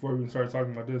before we even started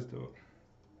talking about this dude.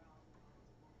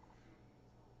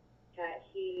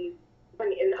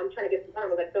 And I'm trying to get some time. I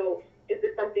was like, so is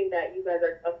this something that you guys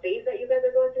are, a phase that you guys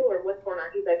are going through, or what's going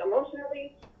on? He's like,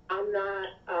 emotionally, I'm not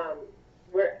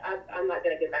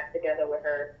gonna get back together with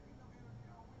her.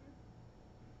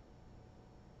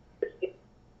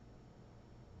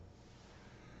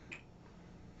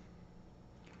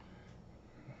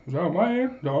 Was that on my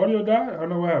end? The audio died? I don't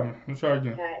know what happened. Let's try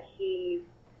again.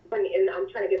 And I'm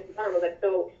trying to get some time. I was like,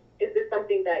 so is this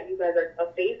something that you guys are,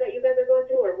 a phase that you guys are going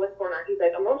through, or what's going on? He's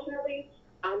like, emotionally,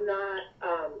 I'm not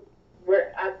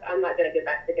gonna get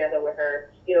back together with her.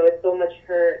 You know, it's so much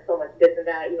hurt, so much this and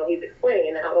that. You know, he's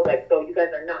explaining, and I was like, so you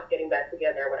guys are not getting back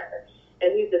together or whatever.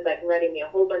 And he's just like writing me a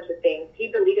whole bunch of things. He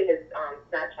deleted his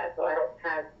Snapchat, so I don't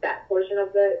have that portion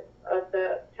of the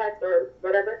text or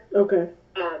whatever. Okay.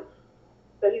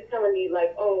 So he's telling me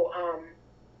like,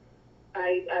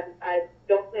 I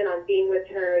don't plan on being with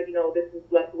her. You know, this is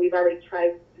like we've already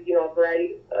tried, you know, a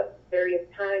variety of various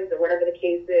times or whatever the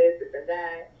case is, this and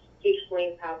that. He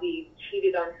explains how he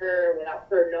cheated on her without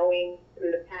her knowing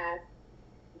in the past.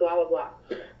 Blah blah blah.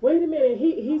 Wait a minute.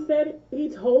 He said he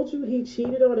told you he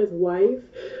cheated on his wife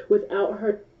without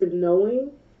her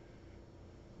knowing.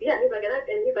 Yeah, he's like,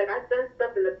 and he's like, I've done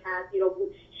stuff in the past. You know,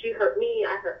 she hurt me,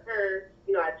 I hurt her.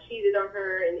 You know, I cheated on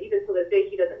her, and even to this day,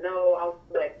 she doesn't know. I was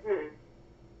like,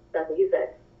 that's what he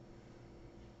said.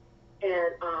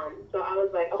 And so I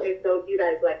was like, okay, so you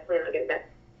guys like plan on getting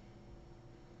back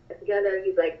together.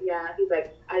 He's like, yeah. He's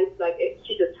like,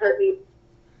 she just hurt me.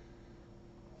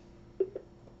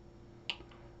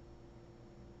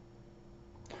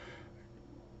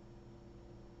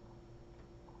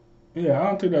 Yeah, I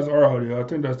don't think that's our audio. I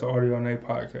think that's the audio on their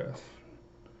podcast.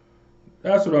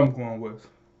 That's what I'm going with.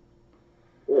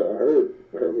 Well, I heard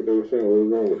what they were saying. What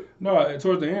was wrong with it? No,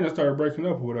 towards the end it started breaking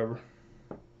up or whatever.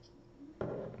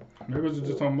 Maybe it's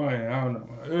just on my end. I don't know.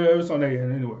 Yeah, it's on their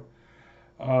end anyway.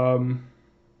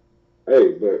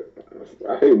 Hey, but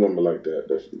I hate women like that.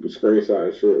 That's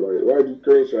screenshot shit. Like, why'd you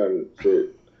screenshot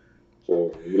shit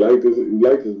for? You like this? You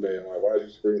like this man? Like, why'd you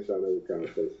screenshot every kind of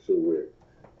stuff? It's so weird.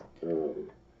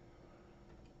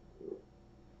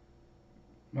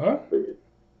 Huh?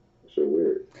 It's so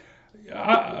weird.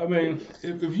 I mean,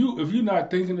 if you're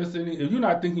not thinking if you're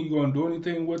not thinking you're gonna do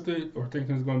anything with it, or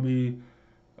thinking it's gonna be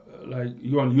like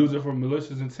you're gonna use it for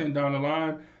malicious intent down the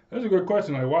line, that's a good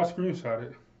question. Like, why screenshot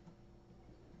it?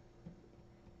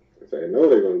 I know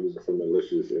they're gonna use it for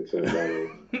malicious intent.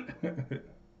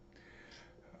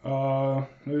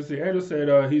 Let's see. Angel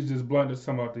said he's just blunt to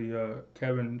some about the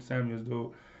Kevin Samuels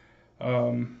dude.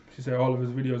 She said all of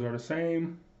his videos are the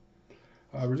same.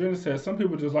 Virginia says some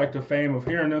people just like the fame of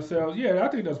hearing themselves. Yeah, I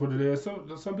think that's what it is.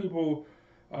 Some people,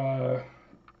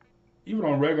 even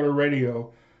on regular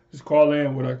radio, just call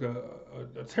in with like a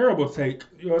terrible take.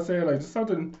 You know what I'm saying? Like just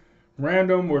something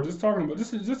random, or just talking about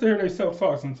just to hear they self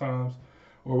talk sometimes,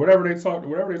 or whatever they talking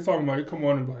about. They come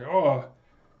on and be like, oh,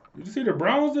 did you see the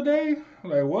Browns today?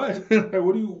 Like what? Like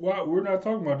why? We're not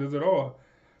talking about this at all.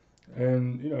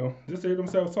 And just to hear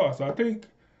themselves talk. So I think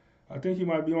he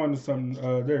might be on to something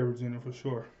there, Regina, for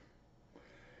sure.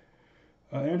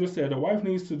 Andrew said the wife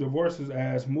needs to divorce his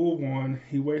ass, move on.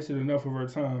 He wasted enough of her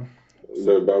time.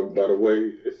 So, by the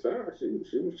way, it sounds she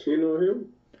was cheating on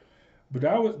him. But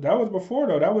that was before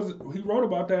though. He wrote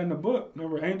about that in the book.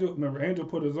 Remember Angel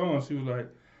put us on. She was like,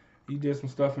 he did some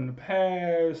stuff in the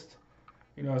past.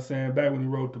 You know what I'm saying? Back when he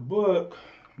wrote the book.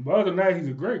 But other than that, he's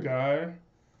a great guy.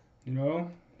 He's a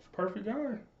perfect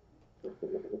guy.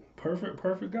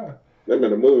 Perfect guy. They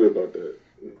made a movie about that.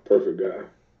 Perfect guy.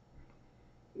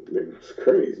 Nigga was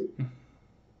crazy.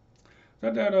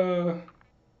 That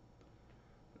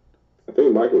I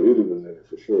think Michael Ealy was in it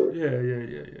for sure.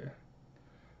 Yeah.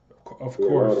 Of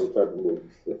course. All them type of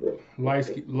movies.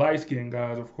 Light skinned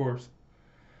guys, of course.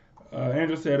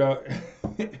 Andrew said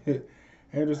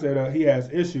he has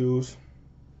issues.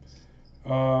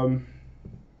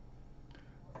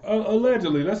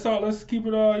 Allegedly, let's keep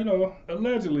it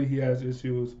allegedly he has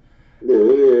issues. Yeah,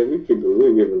 we give him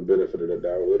the benefit of the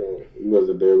doubt. He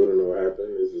wasn't there. We don't know what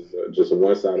happened. This is just a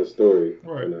one-sided story.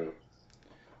 Right.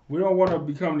 We don't want to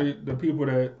become the people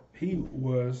that he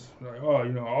was. Like,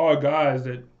 all guys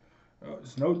that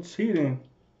there's no cheating.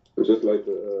 Just like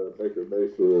the Baker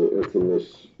Mayfield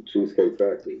infamous Cheesecake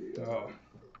Factory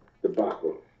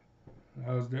debacle.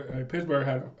 Pittsburgh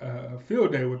had a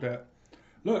field day with that.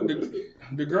 Look,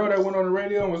 the girl that went on the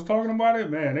radio and was talking about it,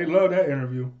 man, they loved that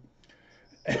interview.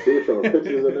 She was showing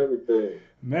pictures and everything.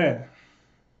 Man.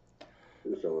 She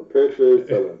was showing pictures,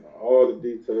 telling all the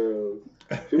details.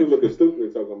 She was looking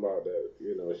stupid talking about that.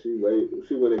 She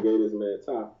went and gave this man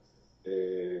top,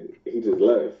 and he just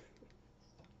left.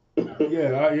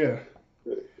 Yeah.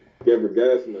 Gave her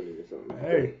gas money or something.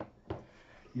 Hey.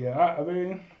 Yeah, I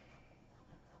mean,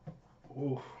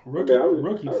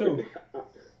 rookie too.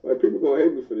 Like, people gonna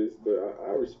hate me for this, but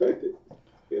I respect it.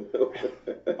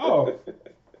 Oh.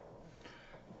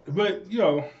 But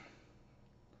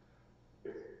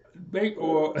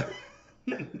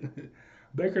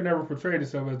Baker never portrayed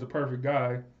himself as the perfect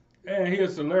guy, and he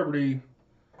is a celebrity.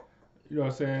 You know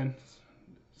what I'm saying?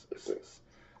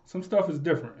 Some stuff is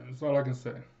different. That's all I can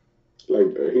say.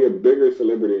 Like he a bigger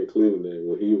celebrity in Cleveland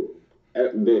than he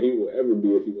will ever be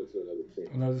if he went to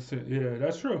another team. Yeah,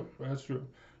 that's true.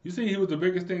 You see, he was the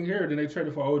biggest thing here. Then they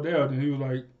traded for Odell. Then he was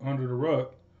like under the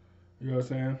rug. You know what I'm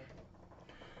saying?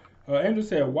 Andrew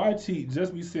said, why cheat?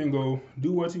 Just be single.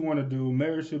 Do what you want to do.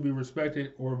 Marriage should be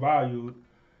respected or valued.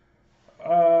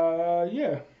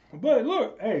 Yeah. But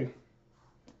look, hey,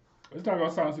 it's not going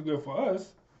to sound so good for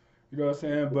us. You know what I'm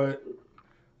saying? But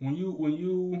when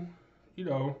you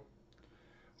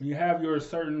have your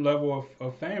certain level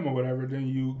of fame or whatever, then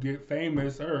you get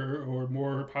famous or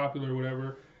more popular or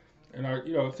whatever. And,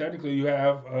 technically you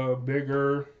have a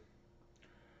bigger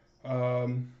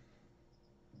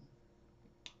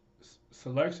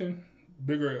selection,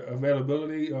 bigger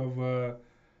availability of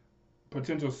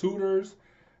potential suitors.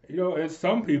 And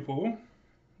some people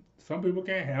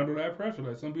can't handle that pressure.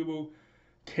 Like some people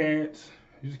you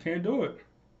just can't do it.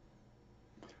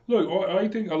 Look, I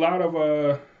think a lot of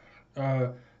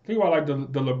think about like the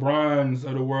LeBrons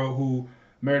of the world who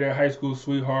marry their high school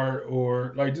sweetheart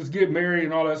or like just get married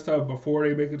and all that stuff before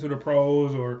they make it to the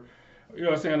pros or you know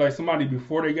what I'm saying like somebody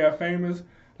before they got famous.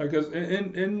 Like 'cause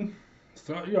in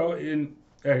so, you know in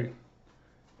hey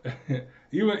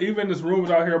even there's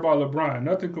rumors out here about LeBron,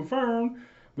 nothing confirmed,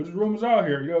 but there's rumors out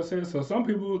here. You know what I'm saying? So some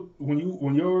people when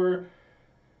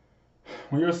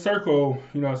your circle,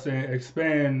 you know what I'm saying,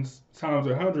 expands times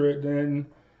 100, then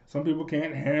some people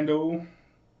can't handle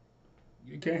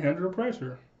the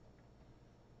pressure.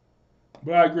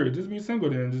 But I agree, just be single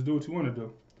then, just do what you want to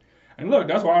do. And look,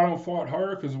 that's why I don't fault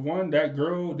her, because one, that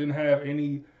girl didn't have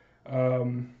any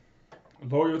um,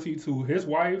 loyalty to his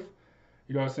wife,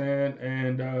 you know what I'm saying,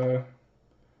 and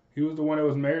he was the one that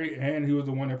was married, and he was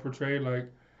the one that portrayed like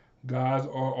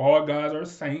all guys are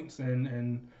saints,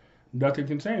 and nothing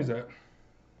can change that.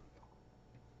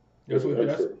 That's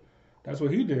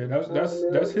what he did.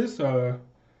 That's his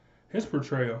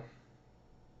portrayal.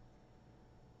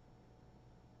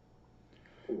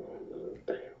 Damn.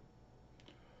 I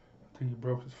think he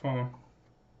broke his phone.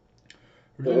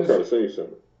 I'm trying to say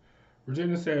something.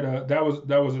 Virginia said that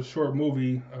was a short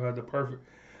movie. The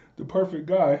perfect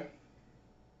guy.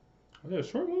 Was it a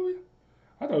short movie?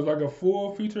 I thought it was like a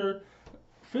full feature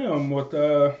film with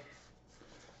I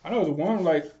know it was one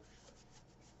like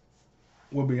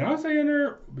with Beyonce in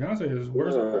there. Beyonce is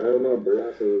worse. No, I don't know.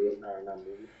 Beyonce was not in that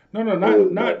movie. No,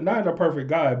 not in The Perfect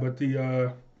Guy, but she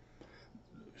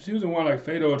was in one like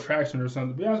Fatal Attraction or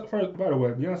something. Beyonce, by the way,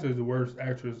 Beyonce is the worst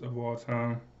actress of all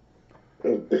time. She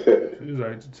was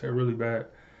like really bad.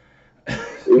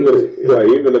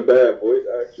 Even a bad voice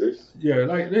actress. Yeah,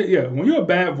 when you're a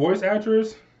bad voice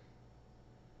actress,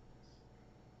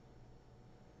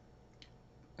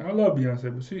 I love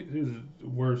Beyonce, but she's the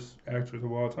worst actress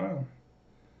of all time.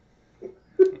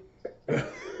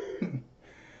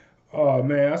 Oh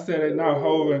man, I said it. Now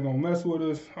Hov ain't gonna mess with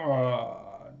us. Oh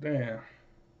damn.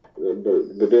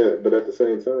 But at the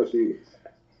same time, she's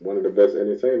one of the best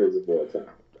entertainers of all time.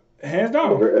 Hands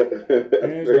down.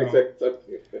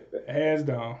 Hands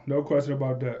down. No question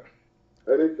about that.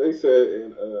 They said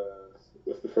in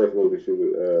what's the first movie she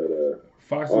was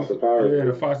Foxy, Austin Powers. Yeah,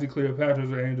 the Foxy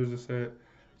Cleopatra's or Angels just said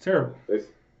terrible. They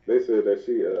said that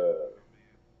she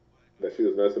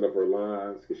was messing up her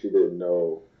lines because she didn't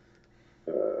know.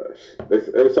 They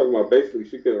were talking about basically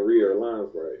she couldn't read her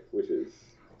lines right, which is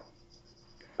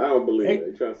I don't believe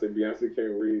it. They trying to say Beyonce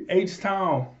can't read.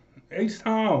 H-Town.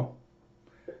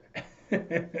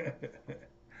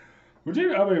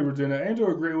 Virginia.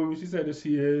 Angel agreed with me. She said that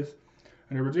she is.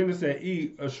 And then Virginia said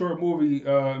E, a short movie,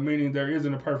 meaning there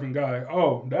isn't a perfect guy.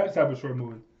 Oh, that type of short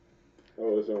movie.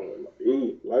 Oh, it's on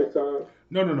E, Lifetime?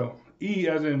 No. E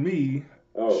as in me.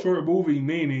 Oh. Short movie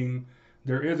meaning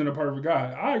there isn't a perfect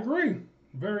guy. I agree.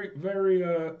 Very, very,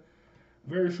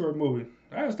 very short movie.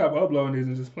 I gotta stop uploading these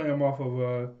and just play them off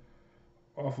the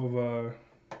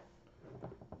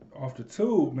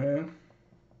tube, man.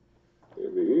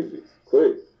 It'd be easy,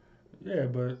 quick. Yeah,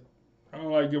 but I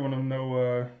don't like giving them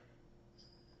no.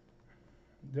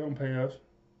 They don't pay us.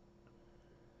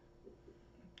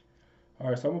 All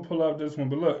right, so I'm gonna pull up this one,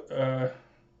 but look,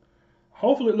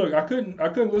 hopefully, look, I couldn't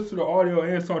listen to the audio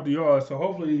and talk to y'all, so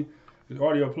hopefully the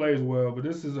audio plays well. But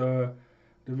this is the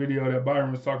video that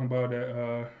Byron was talking about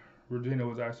that Regina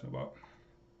was asking about.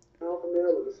 Alpha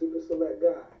male is a super select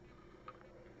guy.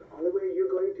 The only way you're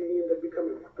going to end up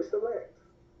becoming super select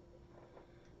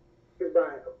is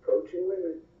by approaching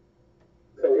women.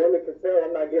 So women can tell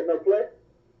I'm not getting no play?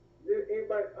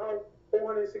 Anybody,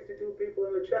 462 people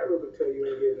in the chat room will tell you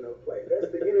ain't getting no play.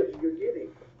 That's the energy you're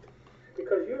getting.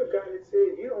 Because you're a guy that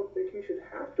said you don't think you should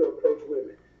have to approach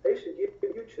women. They should give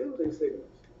you choosing signals.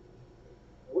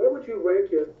 Where would you rank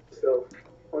yourself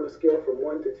on a scale from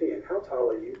 1 to 10? How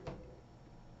tall are you?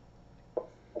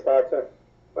 5'10".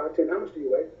 5'10". How much do you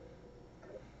weigh?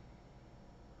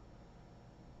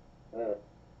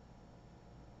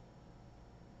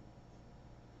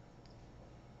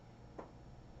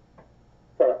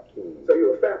 So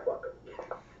you're a fat fucker.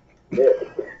 Yeah.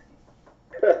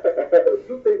 If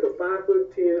you think a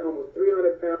 5'10", almost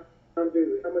 300-pound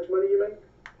dude, how much money you make?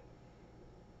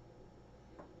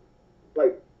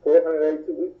 Like 400 every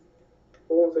 2 weeks.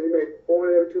 So you make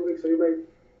 400 every 2 weeks. So you make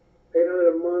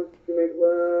 800 a month. You make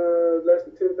less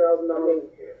than $10,000 a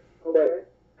year. Okay.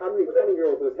 How many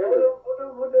 20-year-olds is Hold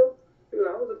on. Dude,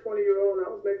 I was a 20-year-old and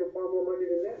I was making far more money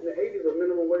than that. In the 80s, the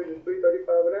minimum wage was $3.35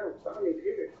 an hour. So I need to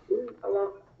hear it. How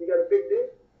long? You got a big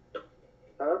dick?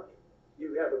 Huh?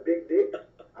 You have a big dick?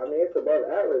 I mean, it's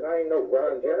above average. I ain't no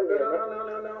Ron Jeremy.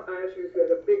 No. I asked you if you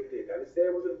had a big dick. I didn't say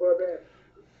it was above average.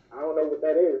 I don't know what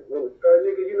that is, really.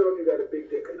 Nigga, you know if you got a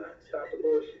big dick or not. Stop the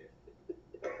bullshit.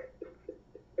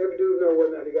 Every dude know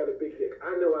whether or not he got a big dick.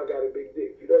 I know I got a big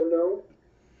dick. You don't know?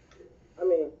 I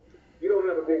mean, you don't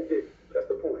have a big dick. That's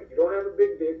the point. You don't have a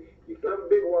big dick. You don't have a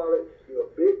big wallet. You're a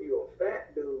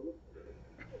fat dude.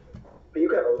 And you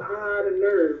got a lot of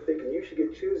nerve thinking you should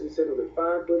get choosy sitting with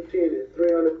 5'10" and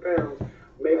 300 pounds,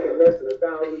 making less than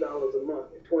 $1,000 a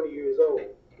month at 20 years old.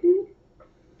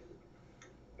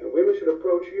 And women should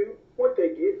approach you. What they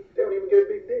get, they don't even get a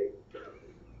big dick.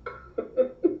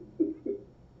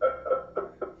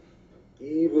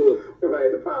 Evil.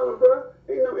 Everybody, the problem, bro.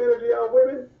 Ain't no energy out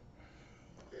women.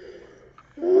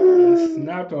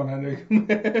 Snapped on that nigga.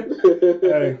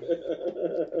 Hey,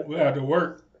 we had to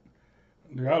work.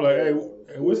 I was like, hey,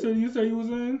 what city you say you was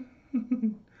in?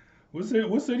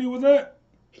 What city was that?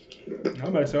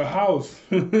 I'm at your house.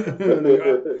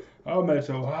 I'm at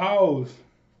your house.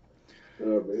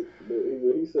 But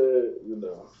he said,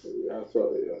 I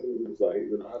saw it. He was like,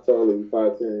 I told him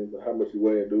 5'10", but how much you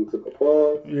weigh? Dude took a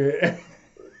pause. Yeah.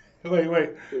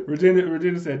 Wait.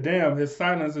 Regina said, damn, his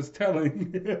silence is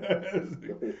telling.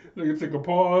 Nigga took a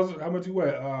pause. How much you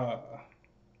weigh? I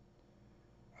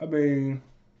mean,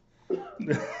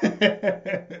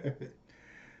 nigga,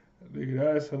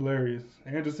 that's hilarious.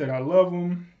 Andrew said, I love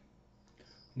him.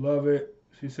 Love it.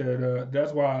 She said,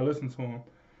 that's why I listen to him.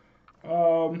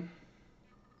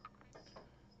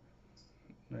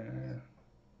 Man,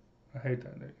 I hate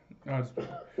that nigga.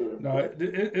 No,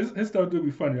 his stuff do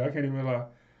be funny. I can't even lie.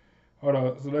 Hold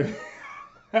on.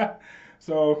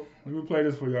 So let me play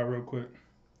this for y'all real quick.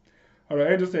 Hold on.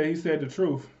 Angel said he said the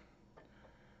truth.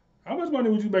 How much money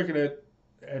would you make it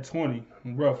at 20,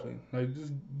 roughly? Like,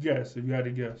 just guess if you had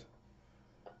to guess.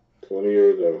 20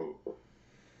 years old.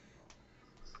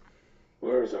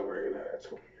 Where is I working at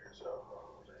 20 years old?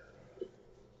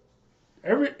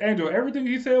 Everything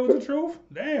he said was the truth?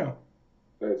 Damn.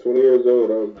 At 20 years old,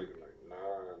 I was making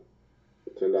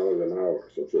like $10 an hour,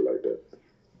 some shit like that.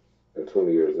 At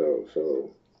 20 years old,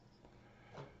 so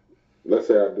let's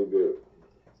say I do good.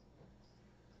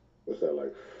 What's that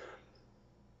like?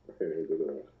 I can't even do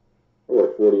that. I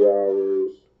work 40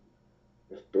 hours.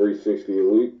 It's $360 a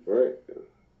week, right?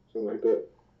 Something like that.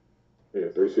 Yeah,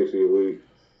 $360 a week.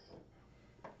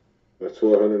 That's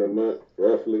 $1,200 a month,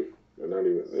 roughly. And not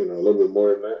even, a little bit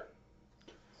more than that.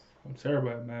 I'm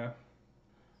terrible at math.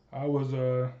 I was,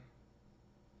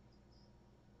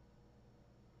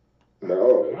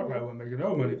 No. I probably wouldn't make it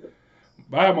no money.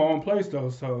 But I have my own place, though,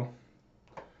 so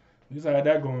at least I had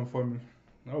that going for me.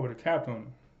 I would have capped on it.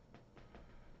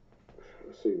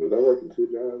 Let's see, was I working 2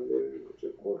 jobs there?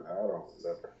 Just one? I don't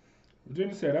remember.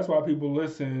 Virginia said that's why people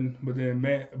listen, but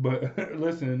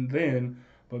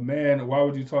man, why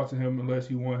would you talk to him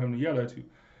unless you want him to yell at you?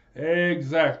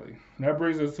 Exactly. And that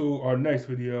brings us to our next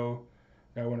video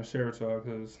that I want to share with y'all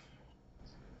because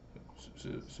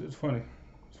it's funny.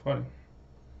 It's funny.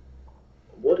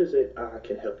 What is it I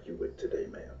can help you with today,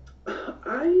 ma'am?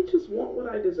 I just want what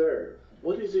I deserve.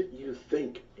 What is it you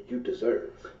think you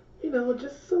deserve?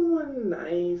 Just someone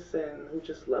nice and who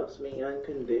just loves me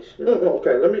unconditionally.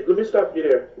 Okay, let me stop you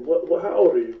there. What? How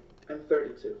old are you? I'm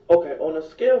 32. Okay, on a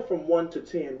scale from 1 to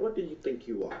 10, what do you think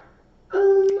you are?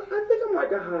 I think I'm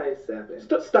like a high 7.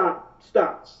 Stop.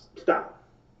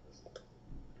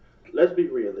 Let's be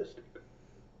realistic.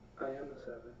 I am a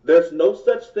 7. There's no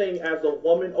such thing as a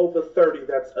woman over 30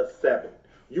 that's a 7.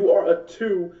 You are a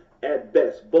 2 at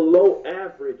best, below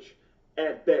average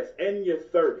at best, and you're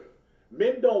 30.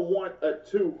 Men don't want a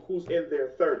 2 who's in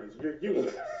their 30s. You're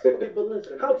useless. Okay, but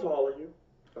listen, how tall are you?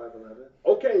 5'11".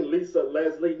 Okay, Lisa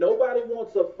Leslie, nobody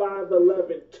wants a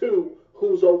 5'11" 2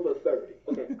 who's over 30.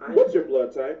 Okay, what's your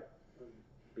blood type?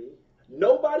 B.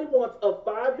 Nobody wants a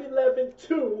 5'11"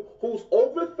 2 who's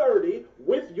over 30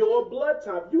 with your blood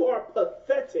type. You are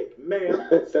pathetic,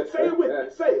 ma'am. Say it with me.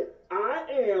 Say it. I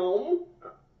am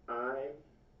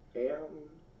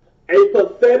a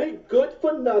pathetic,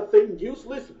 good-for-nothing,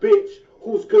 useless bitch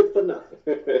who's good for nothing.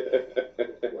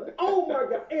 What? Oh, my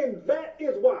God. And that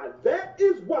is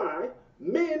why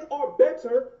men are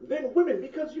better than women,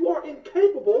 because you are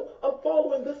incapable of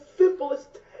following the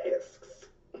simplest tasks.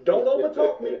 Don't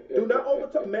overtalk me. Do not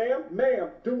overtalk. Ma'am,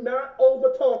 do not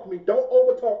overtalk me. Don't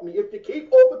overtalk me. If you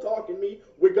keep overtalking me,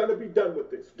 we're going to be done with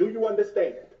this. Do you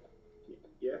understand?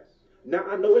 Yes. Now,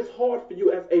 I know it's hard for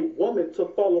you as a woman to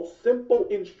follow simple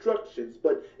instructions,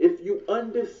 but if you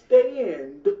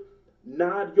understand,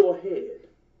 nod your head.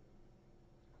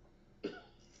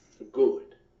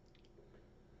 Good.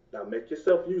 Now make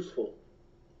yourself useful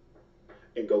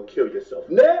and go kill yourself.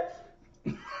 Next!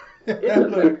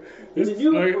 It's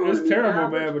terrible,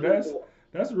 man, but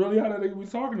that's really how they be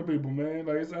talking to people, man.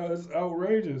 Like, it's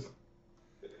outrageous.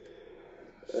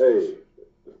 Hey,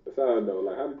 how I know.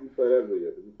 Like, how did you play that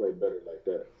video? Did you play better like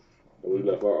that? And we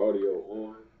left our audio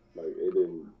on. Like, it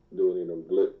didn't do any of them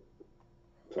blip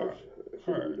type shit.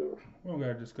 All right. We don't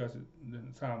gotta discuss it in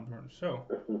the time during the show.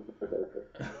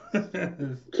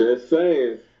 Just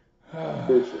saying.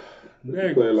 If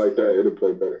you play like that, it'll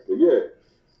play better. But yeah,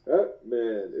 that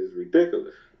man is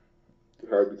ridiculous. You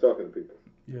heard me talking to people.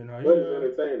 Yeah, no, but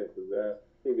it's entertaining because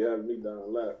he be having me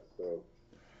down laughing. So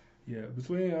yeah,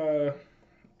 between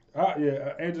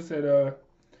Angel said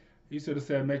he should have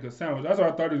said make a sandwich. That's what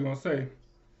I thought he was gonna say.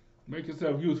 Make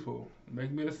yourself useful.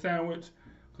 Make me a sandwich,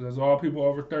 because that's all people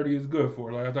over 30 is good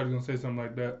for. Like, I thought he was gonna say something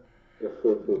like that. Yeah,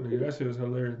 that shit was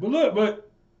hilarious. But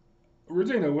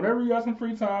Regina, whenever you got some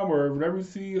free time or whenever you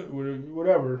see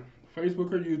whatever,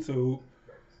 Facebook or YouTube,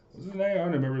 what's his name? I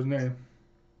don't remember his name.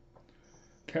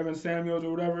 Kevin Samuels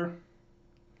or whatever.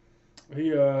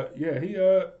 But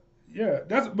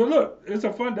look, that's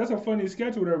a funny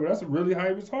sketch or whatever. That's really how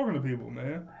he was talking to people,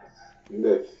 man.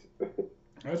 Yes.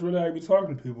 That's really how he be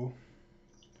talking to people.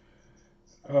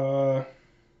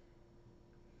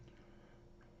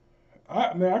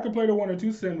 I could play the one that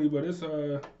you sent me, but it's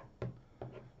a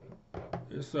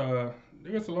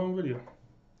long video.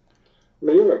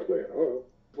 Man, you're not playing.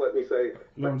 Let me say.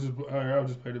 No, I'll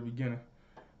just play the beginning.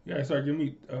 Yeah, so give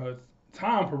me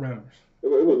time parameters. It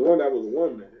was one that was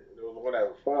 1 minute. It was one that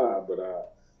was 5, but I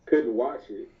couldn't watch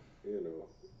it. You know.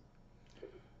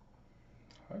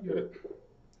 I get it.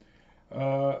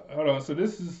 Hold on. So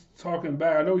this is talking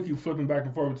back. I know we keep flipping back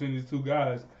and forth between these two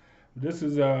guys. But this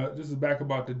is back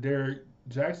about the Derek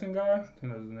Jackson guy. I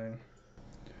think that's his name.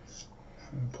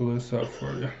 Let me pull this up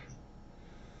for you.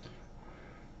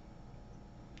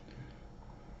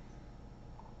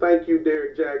 Thank you,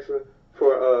 Derek Jackson,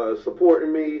 for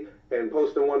supporting me and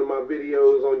posting one of my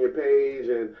videos on your page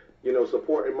and, you know,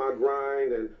 supporting my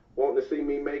grind and wanting to see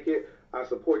me make it. I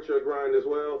support your grind as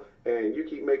well, and you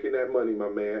keep making that money, my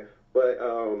man. But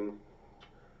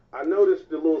I noticed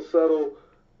the little subtle,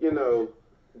 you know,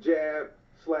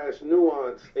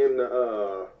 jab/nuance in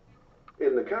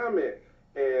the comment,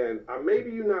 and maybe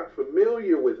you're not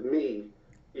familiar with me,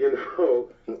 you know,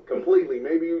 completely.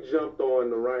 Maybe you jumped on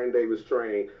the Ryan Davis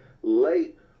train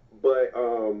late, but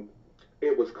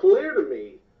it was clear to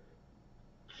me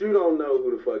you don't know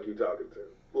who the fuck you talking to.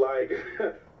 Like,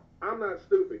 I'm not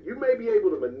stupid. You may be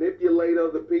able to manipulate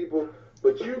other people,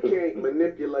 but you can't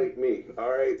manipulate me,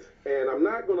 all right? And I'm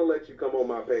not going to let you come on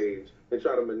my page and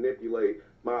try to manipulate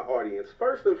my audience.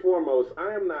 First and foremost,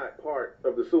 I am not part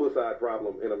of the suicide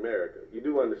problem in America. You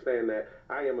do understand that.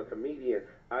 I am a comedian.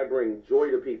 I bring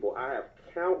joy to people. I have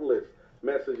countless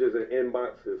messages and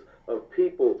inboxes of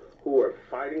people who are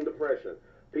fighting depression,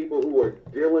 people who are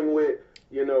dealing with,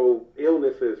 you know,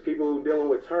 illnesses, people who are dealing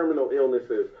with terminal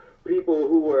illnesses, people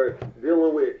who are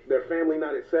dealing with their family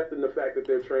not accepting the fact that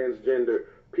they're transgender,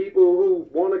 people who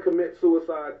want to commit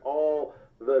suicide all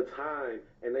the time,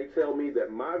 and they tell me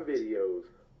that my videos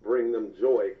bring them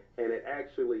joy, and it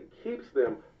actually keeps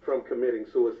them from committing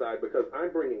suicide because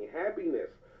I'm bringing happiness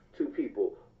to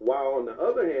people, while on the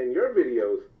other hand, your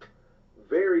videos,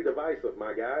 very divisive,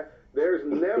 my guy. There's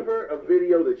never a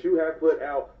video that you have put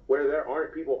out where there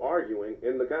aren't people arguing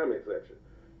in the comment section.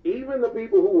 Even the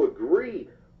people who agree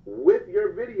with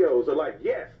your videos are like,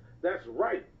 yes, that's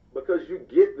right, because you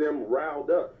get them riled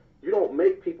up. You don't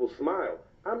make people smile.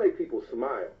 I make people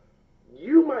smile.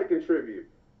 You might contribute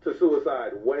to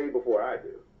suicide way before I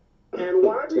do. And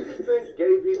why do you think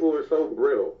gay people are so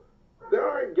brittle? There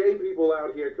aren't gay people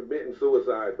out here committing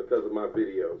suicide because of my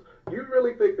videos. You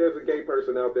really think there's a gay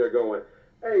person out there going,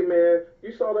 hey man,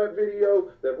 you saw that video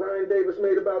that Ryan Davis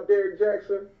made about Derek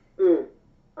Jackson?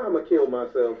 I'ma kill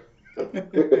myself.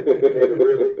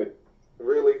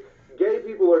 Really? Gay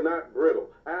people are not brittle.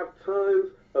 I have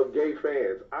tons of gay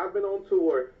fans. I've been on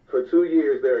tour for 2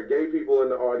 years. There are gay people in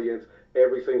the audience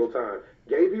every single time.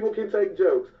 Gay people can take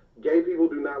jokes. Gay people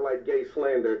do not like gay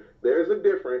slander. There's a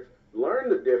difference. Learn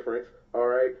the difference, all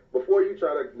right, before you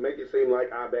try to make it seem like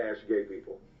I bash gay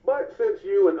people. But since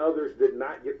you and others did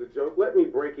not get the joke, let me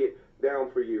break it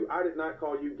down for you. I did not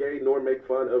call you gay nor make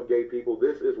fun of gay people.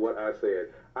 This is what I said.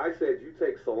 I said you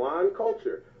take salon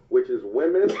culture, which is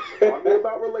women talking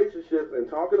about relationships and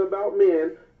talking about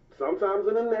men, sometimes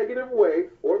in a negative way,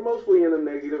 or mostly in a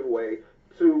negative way,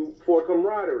 for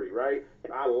camaraderie, right?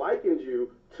 I likened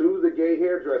you to the gay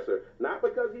hairdresser, not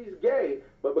because he's gay,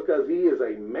 but because he is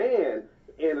a man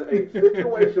in a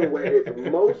situation where it's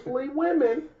mostly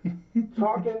women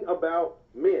talking about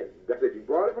men. That's it. You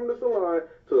brought it from the salon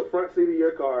to the front seat of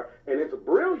your car, and it's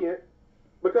brilliant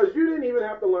because you didn't even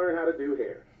have to learn how to do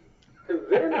hair. And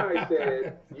then I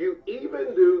said, you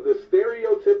even do the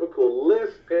stereotypical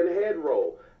lisp and head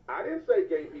roll. I didn't say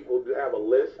gay people have a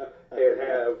list and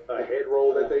have a head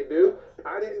roll that they do.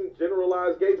 I didn't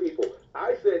generalize gay people.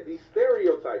 I said these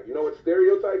stereotypes. You know what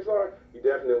stereotypes are? You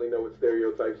definitely know what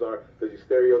stereotypes are because you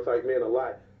stereotype men a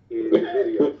lot in your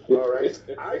videos. All right?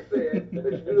 I said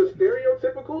that you do the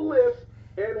stereotypical list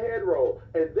and head roll.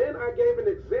 And then I gave an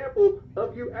example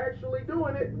of you actually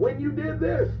doing it when you did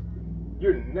this.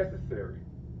 You're necessary.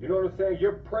 You know what I'm saying?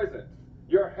 Your presence,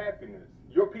 your happiness,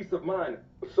 your peace of mind.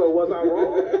 So was I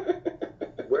wrong?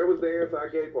 Where was the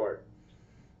anti-gay part?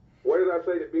 Where did I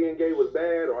say that being gay was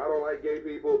bad, or I don't like gay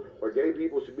people, or gay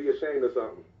people should be ashamed of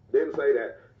something? Didn't say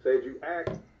that. Said you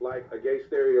act like a gay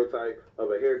stereotype of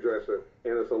a hairdresser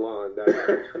in a salon that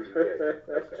actually gay.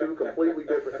 That's two completely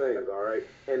different things, all right?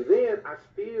 And then I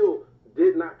still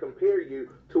did not compare you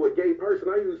to a gay person.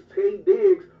 I used Taye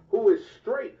Diggs, who is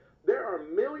straight. There are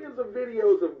millions of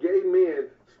videos of gay men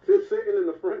still sitting in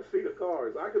the front seat of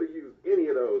cars. I could have used any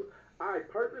of those. I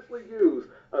purposely used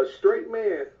a straight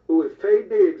man who is Taye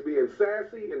Diggs being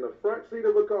sassy in the front seat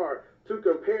of a car to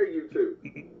compare you to.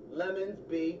 Lemons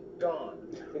be gone.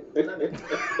 Lemons be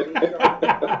gone.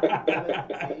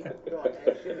 Lemons be gone.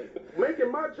 And shimmy.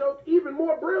 Making my joke even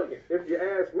more brilliant, if you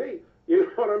ask me. You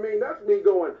know what I mean? That's me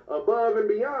going above and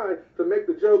beyond to make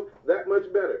the joke that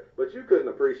much better. But you couldn't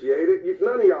appreciate it.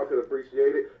 None of y'all could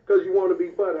appreciate it because you want to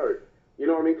be butthurt. You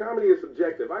know what I mean? Comedy is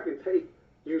subjective. I can take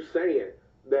you saying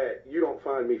that you don't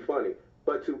find me funny.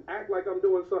 But to act like I'm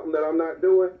doing something that I'm not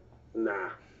doing, nah.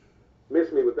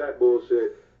 Miss me with that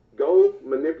bullshit. Go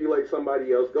manipulate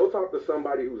somebody else. Go talk to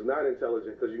somebody who's not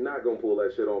intelligent because you're not going to pull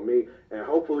that shit on me. And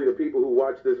hopefully the people who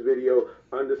watch this video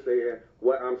understand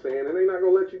what I'm saying. And they're not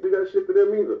going to let you do that shit to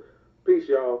them either. Peace,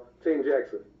 y'all. Team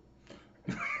Jackson.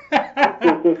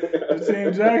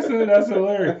 Team Jackson? That's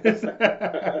hilarious. He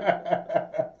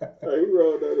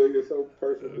rolled that nigga so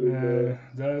perfectly, man.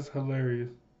 That's hilarious.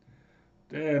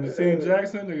 Damn, the Team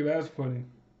Jackson? Nigga, that's funny.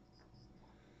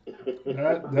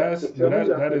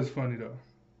 That is funny, though.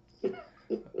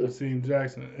 The Team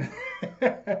Jackson.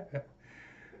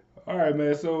 All right,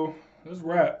 man. So let's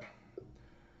wrap.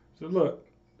 So look,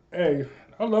 hey,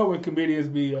 I love when comedians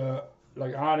be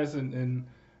like honest and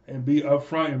be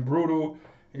upfront and brutal.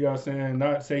 You know what I'm saying?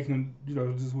 Not taking,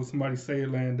 just what somebody say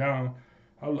laying down.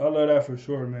 I love that for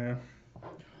sure, man.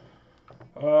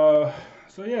 So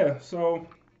yeah. So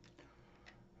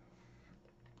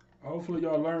hopefully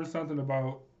y'all learned something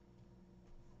about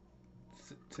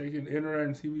taking internet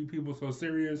and TV people so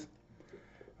serious.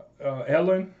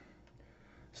 Ellen,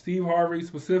 Steve Harvey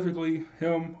specifically,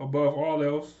 him above all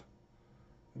else,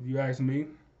 if you ask me.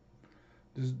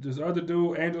 This other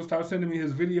dude, Angel, stop sending me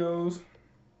his videos.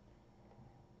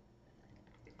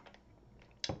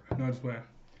 No, I'm just playing.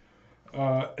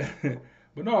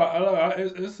 But no,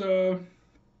 it's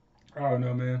I don't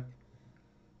know, man.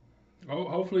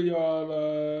 Hopefully y'all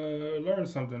learned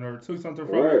something or took something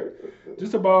from it.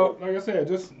 Just about, like I said,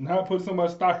 just not put so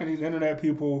much stock in these internet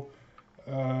people,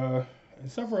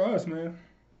 except for us, man.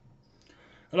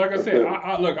 And like I said,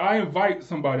 I invite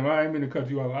somebody. I ain't mean to cut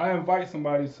you off. I invite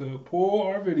somebody to pull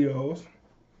our videos,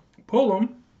 pull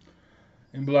them,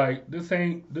 and be like, this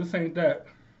ain't that.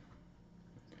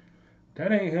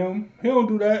 That ain't him. He don't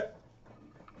do that.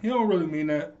 He don't really mean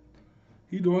that.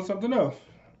 He doing something else.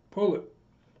 Pull it.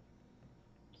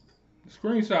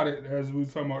 Screenshot it, as we were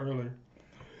talking about earlier.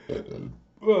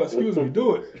 Well, excuse me,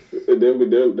 do it. And then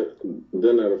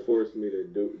that'll force me to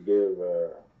give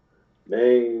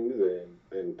names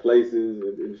and places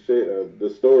and shit of the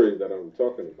stories that I'm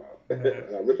talking about,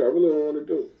 which I really don't want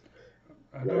to do.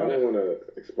 I don't want to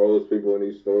expose people in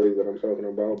these stories that I'm talking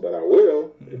about, but I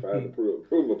will if I have to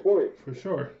prove a point. For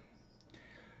sure.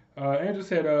 Andrew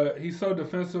said he's so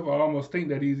defensive, I almost think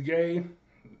that he's gay.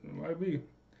 It might be.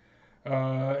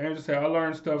 Andrew said, I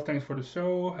learned stuff. Thanks for the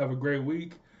show. Have a great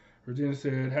week. Regina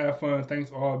said, have fun.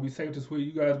 Thanks all. Be safe this week.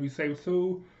 You guys be safe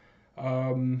too.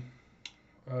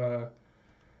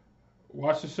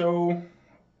 Watch the show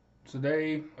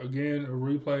today. Again, a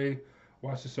replay.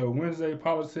 Watch the show Wednesday,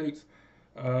 Politics.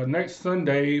 Next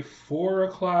Sunday, 4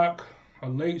 o'clock, a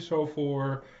late show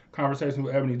for Conversation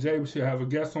with Ebony J. We should have a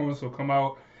guest on, so come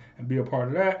out and be a part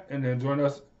of that. And then join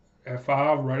us at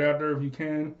 5 right after if you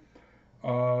can.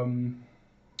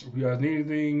 If you guys need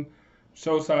anything,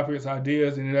 show topics,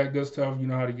 ideas, any of that good stuff, you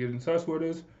know how to get in touch with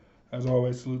us. As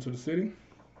always, salute to the city.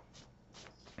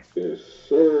 Yes,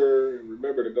 sir.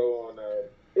 Remember to go on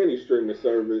any streaming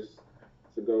service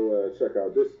to go check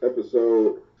out this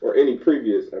episode or any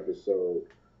previous episode,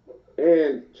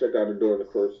 and check out the During the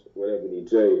Course with Ebony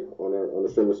J on the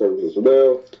streaming service as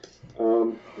well.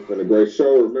 It's been a great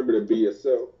show. Remember to be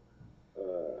yourself,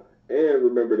 and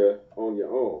remember to own your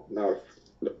own. Now,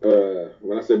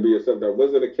 When I said be yourself, that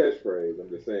wasn't a catchphrase. I'm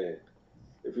just saying,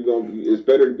 if you're gonna be, it's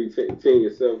better to be team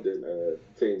yourself than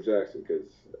Team Jackson because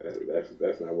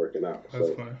that's not working out. That's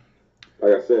So, fine.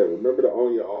 like I said, remember to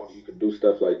own your own. You can do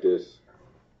stuff like this.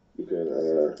 You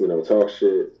can, talk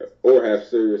shit or have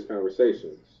serious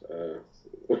conversations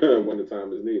when the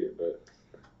time is needed. But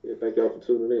yeah, thank y'all for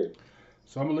tuning in.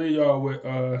 So I'm gonna leave y'all with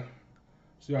so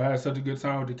y'all had such a good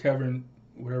time with the Kevin,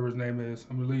 whatever his name is.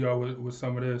 I'm gonna leave y'all with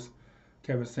some of this.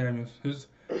 Kevin Samuels. His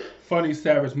funny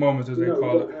savage moments as they call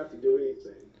you it. don't have to do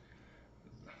anything.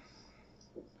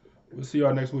 We'll see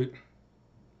y'all next week.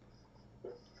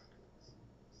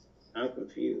 I'm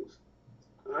confused.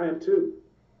 I am too.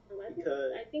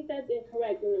 Because I think that's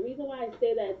incorrect, and the reason why I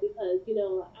say that is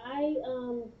because I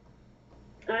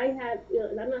have,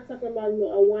 and I'm not talking about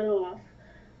a one-off.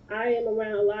 I am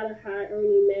around a lot of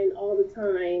high-earning men all the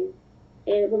time,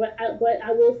 and but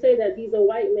I will say that these are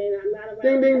white men. I'm not around.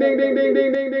 Ding ding ding ding ding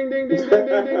ding ding ding ding ding ding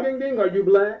ding ding ding ding. Are you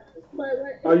black?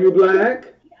 Are you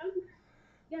black?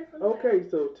 Yes, I'm Okay, black.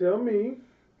 so tell me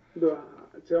the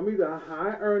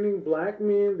high-earning black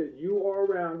men that you are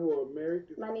around who are married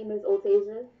to. My name is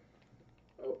Otasia.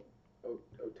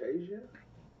 Otasia?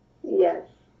 Yes.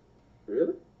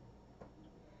 Really?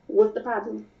 What's the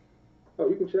problem? Oh,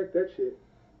 you can check that shit.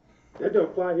 That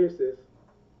don't fly here, sis.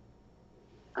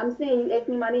 I'm saying you asked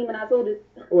me my name and I told it.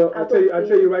 Well, I tell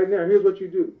you right now. Here's what you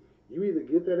do. You either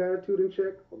get that attitude in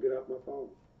check or get off my phone.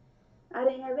 I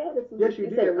didn't have attitude. Yes, you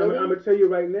did. Said, really? I'm gonna tell you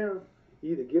right now.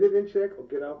 You either get it in check or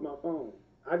get off my phone.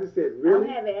 I just said, really?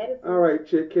 I don't have attitude. All right,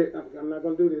 chick. I'm not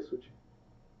gonna do this with you.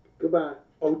 Goodbye,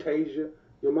 Otasia.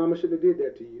 Your mama should have did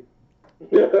that to you.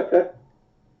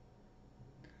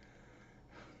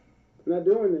 I'm not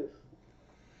doing this.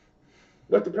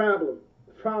 What's the problem?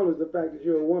 The problem is the fact that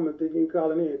you're a woman thinking you're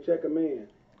calling in and check a man.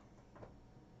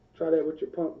 Try that with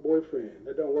your punk boyfriend.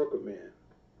 That don't work with men.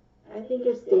 I think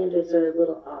your standards are a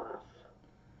little off.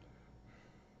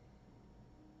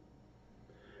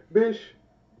 Bish,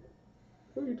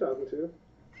 who are you talking to?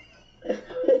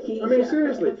 I mean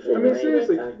seriously.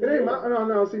 It ain't my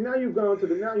no. See, now you've gone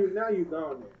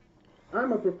there.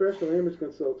 I'm a professional image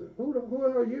consultant. Who the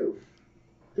hell are you?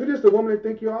 You're just a woman that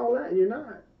think you're all that, and you're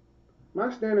not.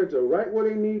 My standards are right where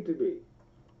they need to be,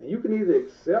 and you can either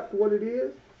accept what it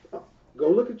is. Go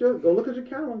look at your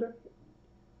calendar.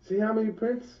 See how many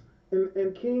princes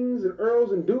and kings and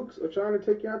earls and dukes are trying to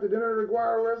take you out to dinner to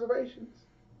require reservations.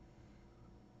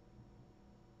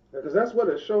 Because that's what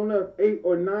a shown up 8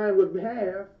 or 9 would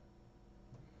have.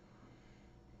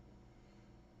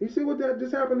 You see what that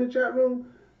just happened in the chat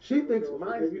room? She thinks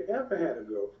mine. Have you ever had a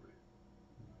girlfriend?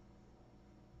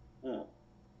 Oh.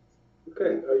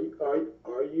 Okay.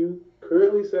 Are you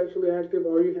currently sexually active,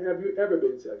 or have you ever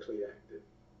been sexually active?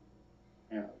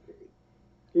 Yeah.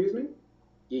 Excuse me?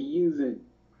 You're using.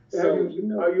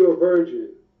 Are you a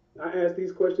virgin? I asked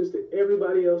these questions to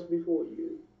everybody else before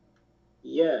you.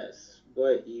 Yes,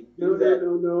 but you do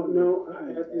No.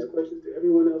 I asked these questions to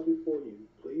everyone else before you.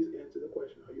 Please answer the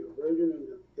question. Are you a virgin or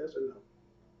no? Yes or no?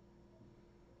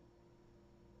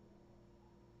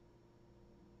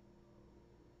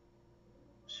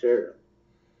 Sure.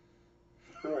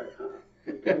 All right.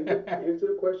 You can answer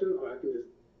the question, or you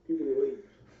can leave.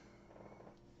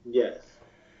 Yes.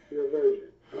 You're a virgin.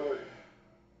 All right.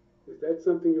 Is that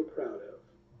something you're proud of?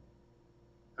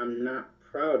 I'm not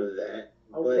proud of that.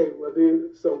 Okay, well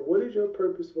then, so what is your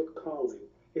purpose for calling?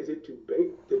 Is it to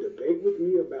debate with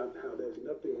me about how there's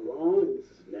nothing wrong and this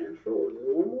is natural or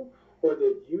normal, or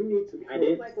that you need to? I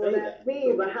didn't say that.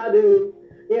 Me, but how do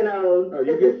you know? Oh,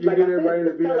 you get everybody in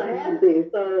the VIP. Tallahassee,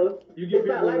 so you get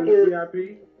people in the VIP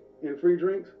and free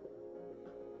drinks.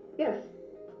 Yes.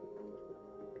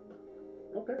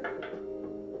 Okay.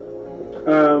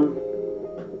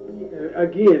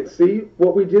 Again, see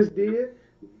what we just did?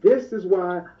 This is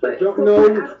why I don't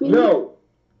know. No.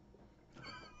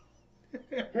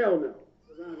 Hell no.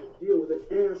 Around and deal with an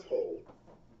asshole.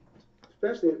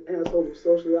 Especially an asshole who's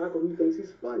socially awkward who thinks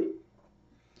he's funny.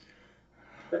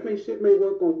 That shit may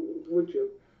work with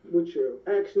your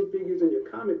action figures and your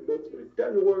comic books, but it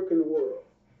doesn't work in the world.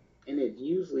 And it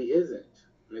usually isn't,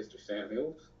 Mr.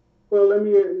 Samuels. Well, let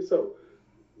me ask you so.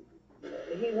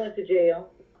 He went to jail.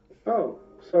 Oh,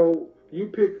 so you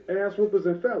pick ass whoopers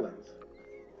and felons.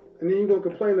 And then you're gonna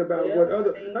complain about what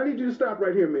other. I need you to stop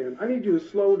right here, man. I need you to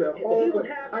slow the whole.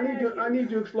 I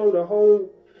need you to slow the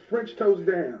whole French toast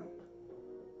down.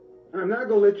 I'm not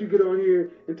gonna let you get on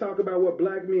here and talk about what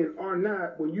black men are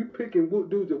not when you pick and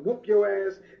whoop dudes that whoop your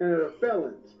ass and are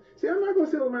felons. See, I'm not gonna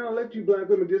sit around and let you black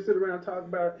women just sit around and talk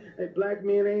about hey, black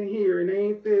men ain't here and they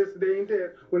ain't this, they ain't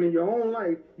that. When in your own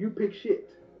life you pick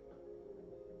shit.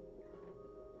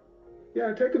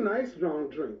 Yeah, take a nice strong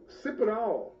drink. Sip it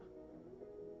all.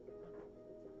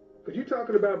 Because you're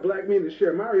talking about black men that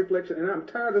share my reflection, and I'm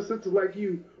tired of sisters like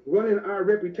you running our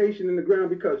reputation in the ground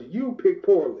because you pick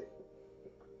poorly.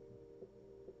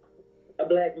 A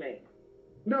black man.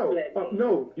 No,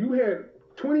 no. You had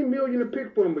 20 million to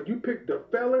pick from, but you picked the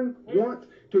felon once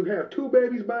to have 2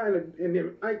 babies by and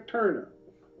then Ike Turner.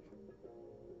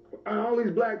 All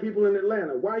these black people in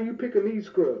Atlanta. Why are you picking these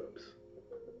scrubs?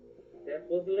 That's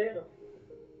what's left.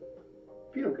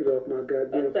 If you don't get off my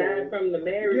goddamn Aside phone. from the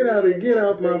married Get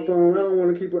off my phone. I don't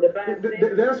want to keep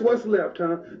it. That's what's left,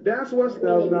 huh? That's what's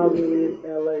 $1,000 in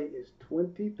LA is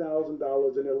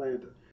 $20,000 in Atlanta.